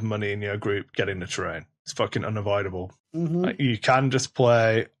ton of money in your group getting the terrain. It's fucking unavoidable. Mm-hmm. Like, you can just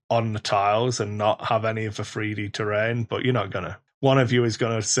play on the tiles and not have any of the 3D terrain, but you're not gonna. One of you is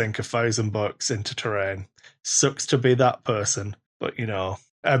gonna sink $1,000 into terrain. Sucks to be that person, but you know,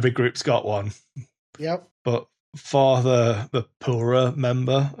 every group's got one. Yep. But for the poorer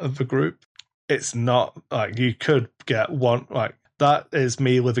member of the group, it's not like you could get one. Like, that is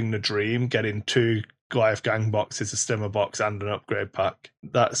me living the dream, getting 2 Goliath gang boxes, a stimmer box, and an upgrade pack.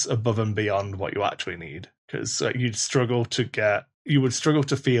 That's above and beyond what you actually need, because you would struggle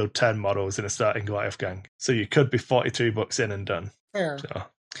to field 10 models in a starting Goliath gang. So you could be $42 in and done. Fair. So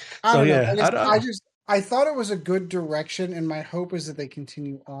I don't know. I thought it was a good direction, and my hope is that they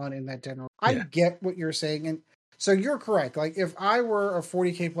continue on in that general. I get what you're saying, and so you're correct. Like, if I were a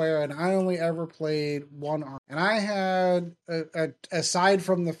 40K player and I only ever played one arm, and I had, aside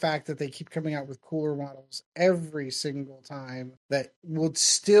from the fact that they keep coming out with cooler models every single time, that would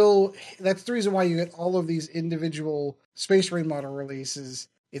still, that's the reason why you get all of these individual Space Marine model releases.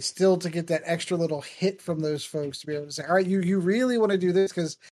 It's still to get that extra little hit from those folks to be able to say, all right, you really want to do this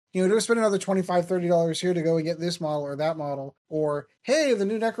because, you know, don't spend another $25, $30 here to go and get this model or that model. Or, hey, the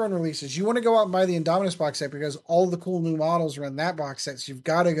new Necron releases. You want to go out and buy the Indominus box set because all the cool new models are in that box set. So you've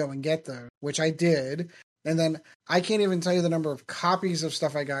got to go and get those, which I did. And then I can't even tell you the number of copies of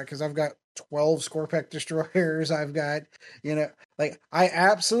stuff I got because I've got 12 Scorpec destroyers. I've got, you know, like, I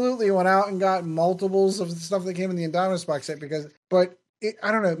absolutely went out and got multiples of the stuff that came in the Indominus box set but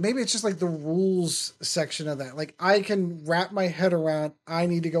I don't know, maybe it's just like the rules section of that. Like, I can wrap my head around, I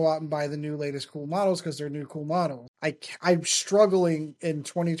need to go out and buy the new latest cool models because they're new cool models. I'm struggling in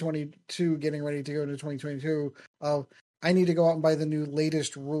 2022, getting ready to go into 2022 of, I need to go out and buy the new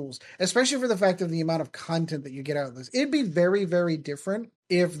latest rules, especially for the fact of the amount of content that you get out of this. It'd be very, very different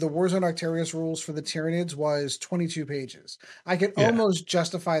if the Warzone Octarius rules for the Tyranids was 22 pages. I could almost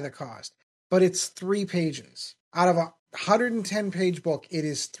justify the cost, but it's 3 pages. Out of a 110-page book, it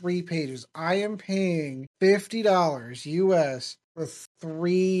is 3 pages. I am paying $50 US for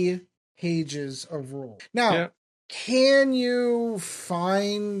 3 pages of rules. Now, can you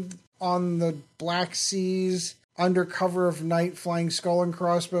find on the Black Seas, under cover of night, flying skull and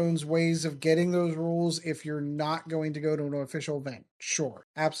crossbones, ways of getting those rules if you're not going to go to an official event? Sure,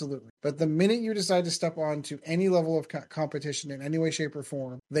 absolutely. But the minute you decide to step on to any level of competition in any way, shape, or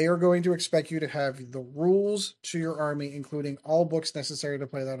form, they are going to expect you to have the rules to your army, including all books necessary to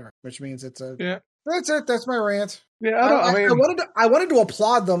play that army, which means it's a... Yeah. That's it. That's my rant. Yeah, I wanted to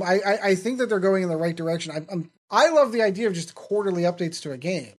applaud them. I think that they're going in the right direction. I love the idea of just quarterly updates to a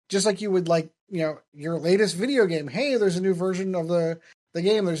game, just like you would like, your latest video game. Hey, there's a new version of the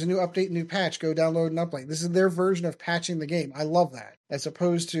game. There's a new update, new patch. Go download and update. This is their version of patching the game. I love that, as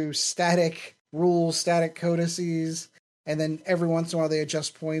opposed to static rules, static codices, and then every once in a while they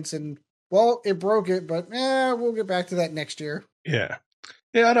adjust points and, well, it broke it, but we'll get back to that next year. Yeah.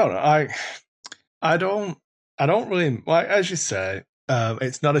 Yeah, I don't know. I don't really, like, as you say,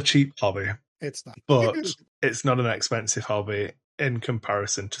 it's not a cheap hobby. It's not. But it's not an expensive hobby in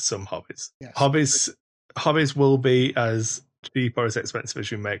comparison to some hobbies. Yes. Hobbies will be as cheap or as expensive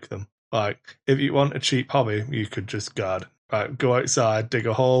as you make them. Like, if you want a cheap hobby, you could just garden. Right? Go outside, dig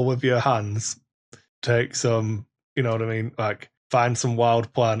a hole with your hands, take some, you know what I mean? Like, find some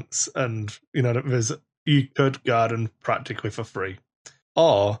wild plants, and, you could garden practically for free.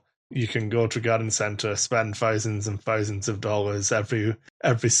 Or you can go to a garden centre, spend thousands and thousands of dollars every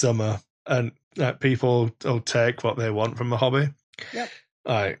summer, and people will take what they want from a hobby. Yep.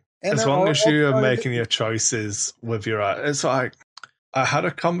 Like, as long as you are making your choices with your art. It's like, I had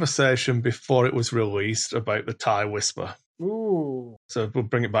a conversation before it was released about the TIE Whisper. Ooh. So we'll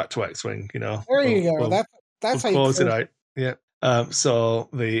bring it back to X-Wing, There you go. That's we'll how close it out. Yeah. So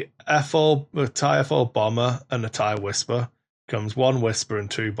the TIE FO Bomber and the TIE Whisper comes 1 Whisper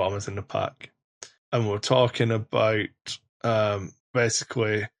and 2 Bombers in the pack. And we're talking about,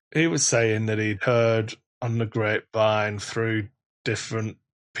 basically, he was saying that he'd heard on the grapevine through different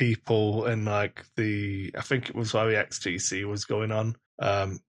people in, like, I think it was while the XTC was going on.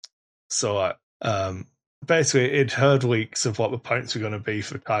 Basically, he'd heard leaks of what the points were going to be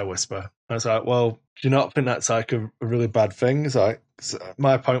for TIE Whisper. And I was like, well, do you not think that's like a really bad thing? It's like,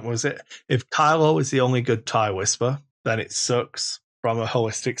 my point was, if Kylo is the only good TIE Whisper, then it sucks from a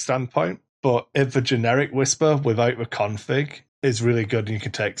holistic standpoint. But if the generic Whisper without the config is really good and you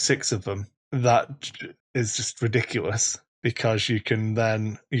can take 6 of them, that is just ridiculous, because you can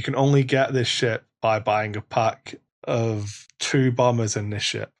only get this ship by buying a pack of 2 bombers in this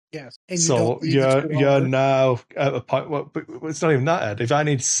ship. Yes. And so you're now at a point, well, it's not even that, Ed. If I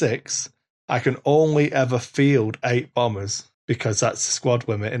need 6, I can only ever field 8 bombers, because that's the squad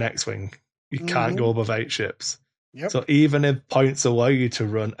limit in X-Wing. You can't go above 8 ships. Yep. So even if points allow you to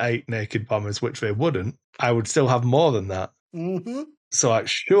run 8 naked bombers, which they wouldn't, I would still have more than that. Mm-hmm. So, like,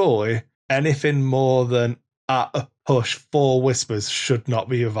 surely anything more than at a push 4 Whispers should not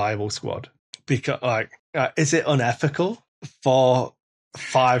be a viable squad. Because, is it unethical for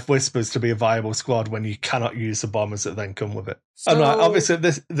 5 Whispers to be a viable squad when you cannot use the bombers that then come with it? So, and obviously,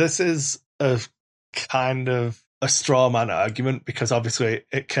 this is a kind of a straw man argument, because obviously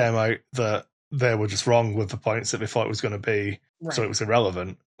it came out that they were just wrong with the points that they thought it was going to be, right. So it was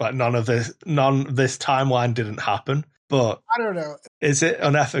irrelevant. But this timeline didn't happen. But I don't know. Is it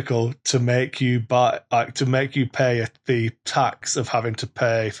unethical to make you pay the tax of having to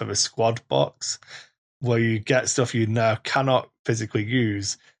pay for the squad box, where you get stuff you now cannot physically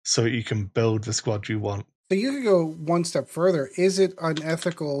use, so that you can build the squad you want? So you could go one step further. Is it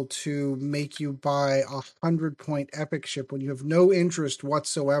unethical to make you buy 100-point epic ship when you have no interest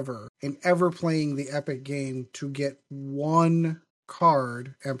whatsoever in ever playing the epic game, to get 1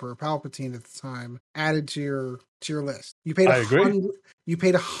 card, Emperor Palpatine at the time, added to your list? You paid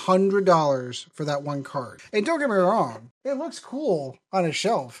 $100 for that 1 card. And don't get me wrong, it looks cool on a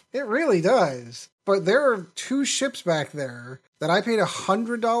shelf. It really does. But there are 2 ships back there that I paid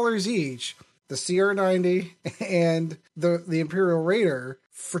 $100 each, the CR-90 and the Imperial Raider,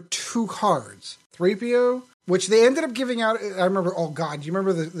 for 2 cards. 3PO, which they ended up giving out. I remember, oh God, do you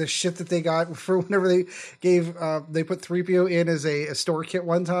remember the shit that they got for whenever they put 3PO in as a store kit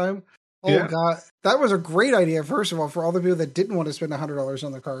one time? Oh yeah. God, that was a great idea, first of all, for all the people that didn't want to spend $100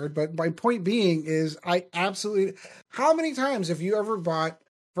 on the card. But my point being is, how many times have you ever bought,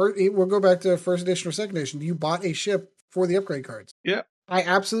 we'll go back to first edition or second edition, you bought a ship for the upgrade cards. Yeah. I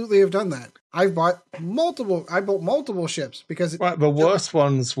absolutely have done that. I bought multiple ships because Right, the worst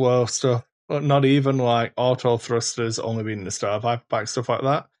ones were stuff, but not even like auto thrusters only being the star five pack, stuff like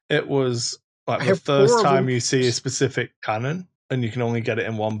that. It was like I the have first 4 of time them. you see a specific cannon and you can only get it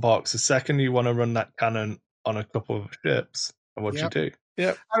in one box. The second you want to run that cannon on a couple of ships, and what you do.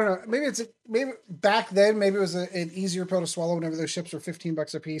 Yep. I don't know. Maybe back then, maybe it was an easier pill to swallow whenever those ships were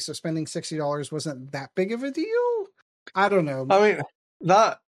 $15 a piece. So spending $60 wasn't that big of a deal. I don't know. I mean,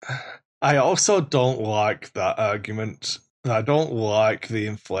 I also don't like that argument. I don't like the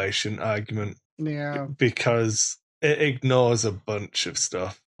inflation argument. Yeah. Because it ignores a bunch of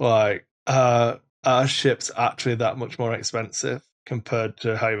stuff. Like, are ships actually that much more expensive compared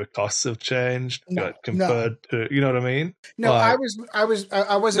to how the costs have changed? No, compared to, you know what I mean? No, like, I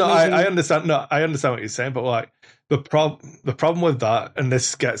wasn't. No, making... I understand. No, I understand what you're saying, but like the problem with that, and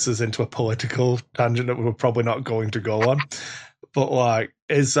this gets us into a political tangent that we're probably not going to go on. But like,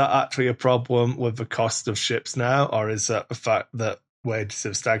 is that actually a problem with the cost of ships now, or is that the fact that wages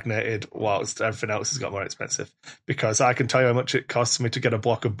have stagnated whilst everything else has got more expensive? Because I can tell you how much it costs me to get a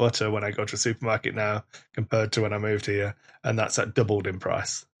block of butter when I go to a supermarket now compared to when I moved here, and that's doubled in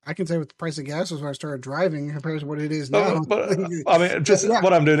price. I can say what the price of gas was when I started driving compared to what it is now. But I mean, just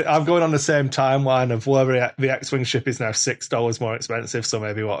what I'm doing, I'm going on the same timeline of where the X-Wing ship is now $6 more expensive, so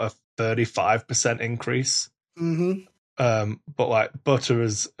maybe a 35% increase. Mm-hmm. But like butter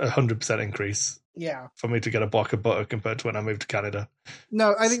is 100% increase. Yeah. For me to get a block of butter compared to when I moved to Canada.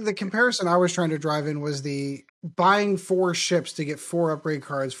 No, I think the comparison I was trying to drive in was the buying 4 ships to get 4 upgrade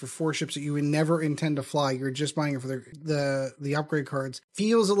cards for 4 ships that you would never intend to fly. You're just buying it for the upgrade cards.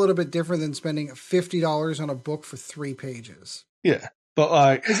 Feels a little bit different than spending $50 on a book for 3 pages. Yeah. But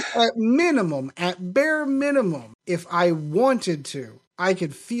like at bare minimum, if I wanted to, I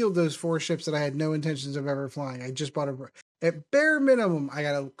could field those 4 ships that I had no intentions of ever flying. I just bought at bare minimum, I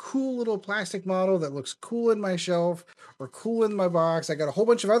got a cool little plastic model that looks cool in my shelf or cool in my box. I got a whole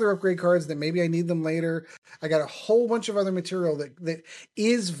bunch of other upgrade cards that maybe I need them later. I got a whole bunch of other material that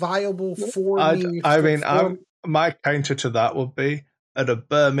is viable for me. My counter to that would be, at a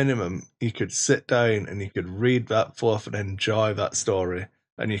bare minimum, you could sit down and you could read that fluff and enjoy that story.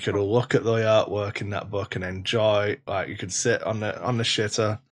 And you could look at the artwork in that book and enjoy, like, you could sit on the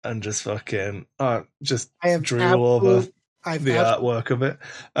shitter and just fucking drool over the artwork of it.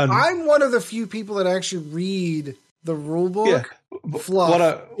 And I'm one of the few people that actually read the rule book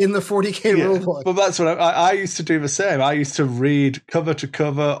fluff in the 40K rule book. But that's what I used to do the same. I used to read cover to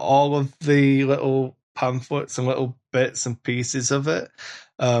cover all of the little pamphlets and little bits and pieces of it.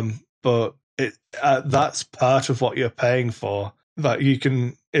 But that's part of what you're paying for. That you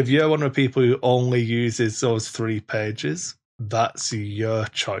can, if you're one of the people who only uses those 3 pages, that's your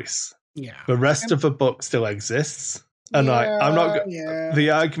choice. Yeah. The rest of the book still exists. And the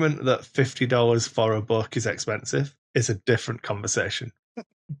argument that $50 for a book is expensive is a different conversation.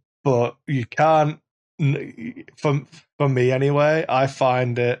 But you can't, for me anyway, I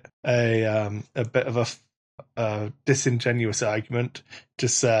find it a bit of a disingenuous argument to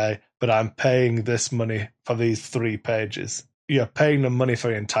say, but I'm paying this money for these 3 pages. You're paying them money for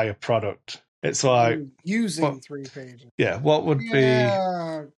the entire product. It's like using 3 pages. Yeah, what would be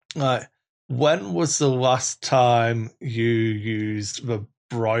like? When was the last time you used the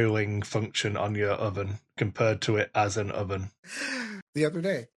broiling function on your oven compared to it as an oven? The other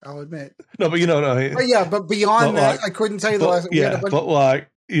day, I'll admit. No, but you know what I mean. Oh, yeah, but beyond that, I couldn't tell you the last. Yeah, but like,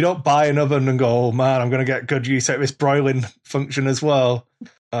 you don't buy an oven and go, "Oh man, I'm going to get good use out of this broiling function as well."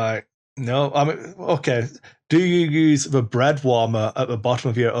 No, I mean, okay. Do you use the bread warmer at the bottom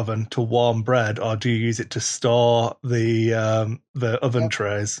of your oven to warm bread, or do you use it to store the oven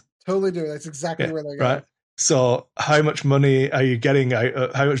trays? Totally do. That's exactly where they go. Right. So, how much money are you getting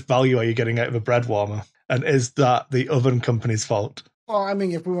out? How much value are you getting out of a bread warmer? And is that the oven company's fault? Well, I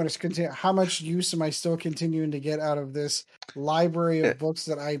mean, if we want to continue, how much use am I still continuing to get out of this library of books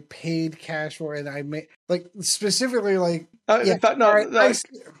that I paid cash for, and I made, like, specifically, like, in fact, no,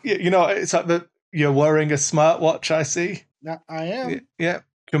 you know, it's like you're wearing a smartwatch. I see. I am. Yeah,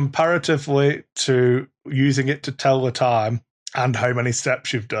 comparatively to using it to tell the time and how many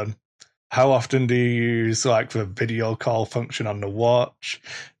steps you've done. How often do you use like the video call function on the watch?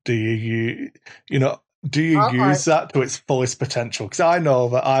 Do you use that to its fullest potential? Because I know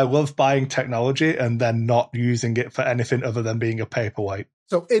that I love buying technology and then not using it for anything other than being a paperweight.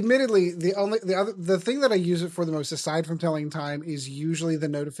 So, admittedly, the thing that I use it for the most, aside from telling time, is usually the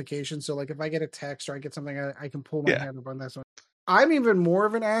notification. So, like, if I get a text or I get something, I can pull my hand up on this one. I'm even more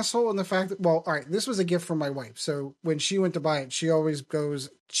of an asshole in the fact that, well, all right, this was a gift from my wife. So when she went to buy it, she always goes,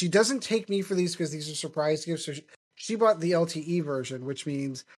 she doesn't take me for these because these are surprise gifts. So She bought the LTE version, which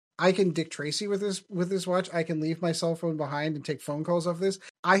means I can Dick Tracy with this watch. I can leave my cell phone behind and take phone calls off this.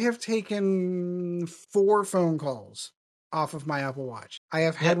 I have taken 4 phone calls off of my Apple Watch. I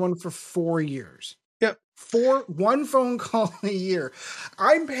have had one for 4 years. Yep. 1 phone call a year.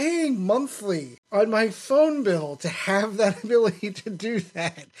 I'm paying monthly on my phone bill to have that ability to do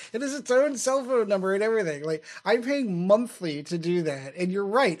that. It is its own cell phone number and everything. Like, I'm paying monthly to do that. And you're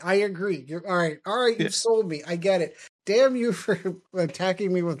right. I agree. You're all right. All right. You've sold me. I get it. Damn you for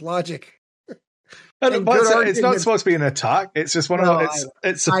attacking me with logic. It's not supposed to be an attack. It's just one of those.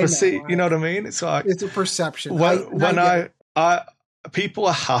 It's a perceive. You know what I mean? It's like it's a perception. People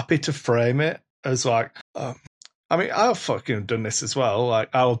are happy to frame it as like. I mean, I've fucking done this as well.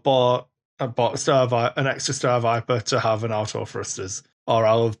 Like, I bought an extra Star Viper to have an auto thrusters, or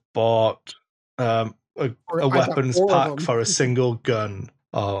I'll have bought a weapons pack for a single gun.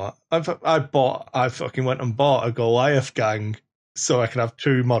 Oh, I fucking went and bought a Goliath gang so I can have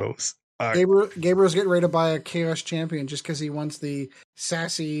 2 models. Gabriel's getting ready to buy a Chaos Champion just because he wants the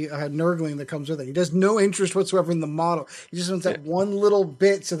sassy Nurgling that comes with it. He has no interest whatsoever in the model. He just wants that one little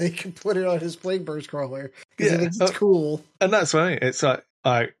bit so they can put it on his Plague Burst crawler because he thinks it's cool. And that's funny. It's like,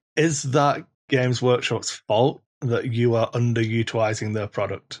 is that Games Workshop's fault that you are underutilizing their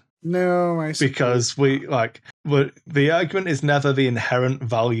product? No, because the argument is never the inherent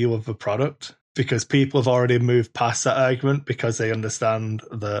value of the product, because people have already moved past that argument because they understand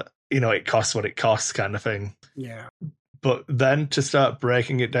that, it costs what it costs kind of thing. Yeah. But then to start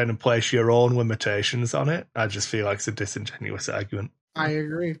breaking it down and place your own limitations on it, I just feel like it's a disingenuous argument. I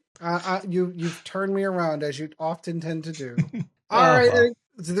agree. You've turned me around, as you often tend to do. All right.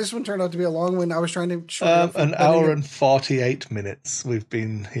 So this one turned out to be a long one. I was trying to... an hour and 48 minutes we've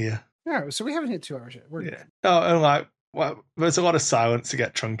been here. Yeah, so we haven't hit 2 hours yet. We're good. No, and there's a lot of silence to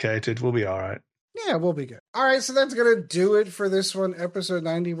get truncated. We'll be all right. Yeah, we'll be good. All right, so that's going to do it for this one, episode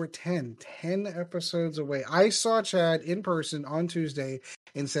 90. We're 10 episodes away. I saw Chad in person on Tuesday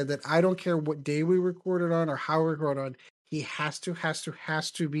and said that I don't care what day we recorded on or how we recorded on. He has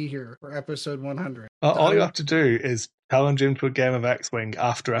to be here for episode 100. All you have to do is challenge him to a game of X-Wing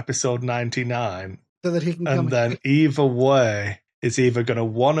after episode 99. So that he can come. And then either way is either going to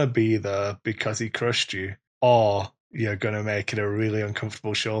want to be there because he crushed you, or you're going to make it a really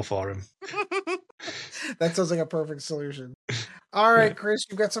uncomfortable show for him. That sounds like a perfect solution. All right, Chris,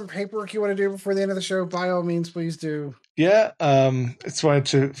 you've got some paperwork you want to do before the end of the show. By all means, please do. Yeah, it's wanted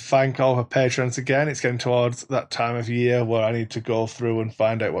to thank all our patrons again. It's getting towards that time of year where I need to go through and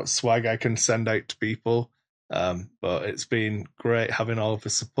find out what swag I can send out to people. But it's been great having all of the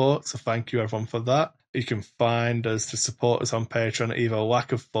support, so thank you everyone for that. You can find us to support us on Patreon at either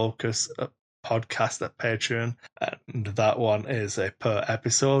Lack of Focus podcast at Patreon, and that one is a per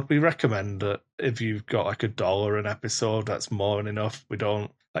episode. We recommend that if you've got like $1 an episode, that's more than enough. We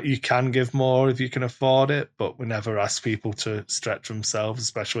don't you can give more if you can afford it, but we never ask people to stretch themselves,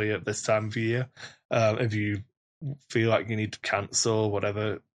 especially at this time of year. If you feel like you need to cancel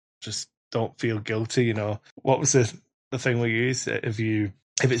whatever, just don't feel guilty. What was the thing we used? If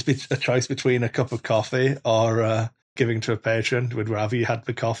it's a choice between a cup of coffee or giving to a patron, we'd rather you had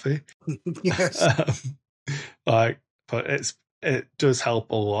the coffee. Yes. But it does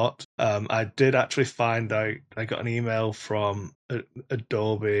help a lot. I did actually find out, I got an email from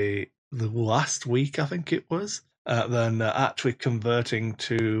Adobe the last week, I think it was, then actually converting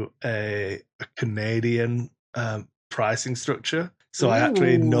to a Canadian pricing structure. So I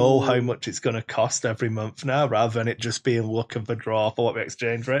actually know how much it's going to cost every month now, rather than it just being luck of the draw for what the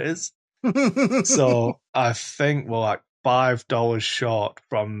exchange rate is. So I think we're like $5 short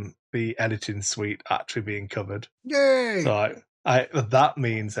from the editing suite actually being covered. Yay! So that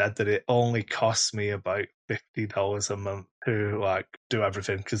means that it only costs me about $50 a month to do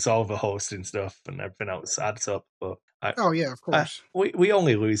everything, because all the hosting stuff and everything else adds up. But oh yeah, of course. We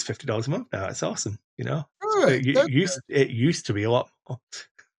only lose $50 a month now. It's awesome, Good. It used to be a lot more.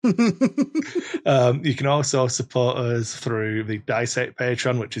 You can also support us through the Dice8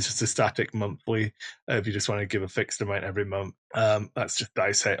 Patreon, which is just a static monthly. If you just want to give a fixed amount every month, that's just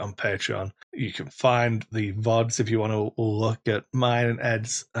Dice8 on Patreon. You can find the VODs if you want to look at mine and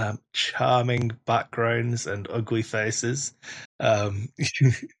Ed's charming backgrounds and ugly faces.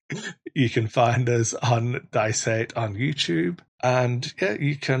 You can find us on Dice8 on YouTube, and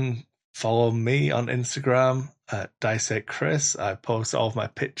you can follow me on Instagram at Dice8Chris. I post all of my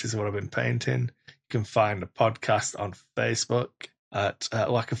pictures of what I've been painting. You can find the podcast on Facebook at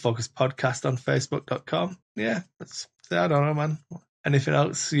Lack of Focus Podcast on Facebook.com. Yeah, I don't know, man. Anything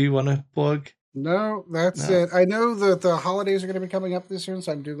else you want to plug? No, that's it. I know that the holidays are going to be coming up this soon,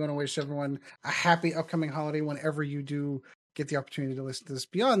 so I'm going to wish everyone a happy upcoming holiday whenever you do get the opportunity to listen to this.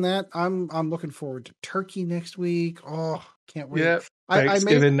 Beyond that, I'm looking forward to turkey next week. Oh, can't wait. Yeah,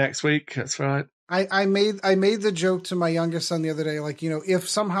 Thanksgiving next week. That's right. I made the joke to my youngest son the other day, like, if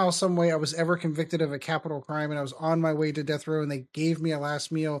somehow, some way I was ever convicted of a capital crime and I was on my way to death row and they gave me a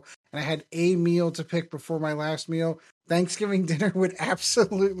last meal and I had a meal to pick before my last meal, Thanksgiving dinner would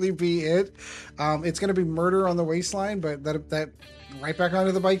absolutely be it. It's going to be Murder on the Waistline, but that right back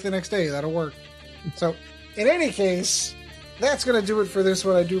onto the bike the next day. That'll work. So in any case, that's going to do it for this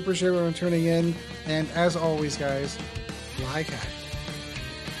one. I do appreciate everyone tuning in. And as always, guys, fly high.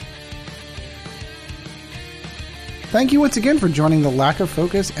 Thank you once again for joining the Lack of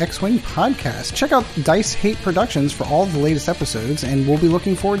Focus X-Wing podcast. Check out Dice Hate Productions for all of the latest episodes, and we'll be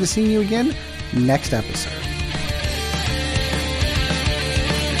looking forward to seeing you again next episode.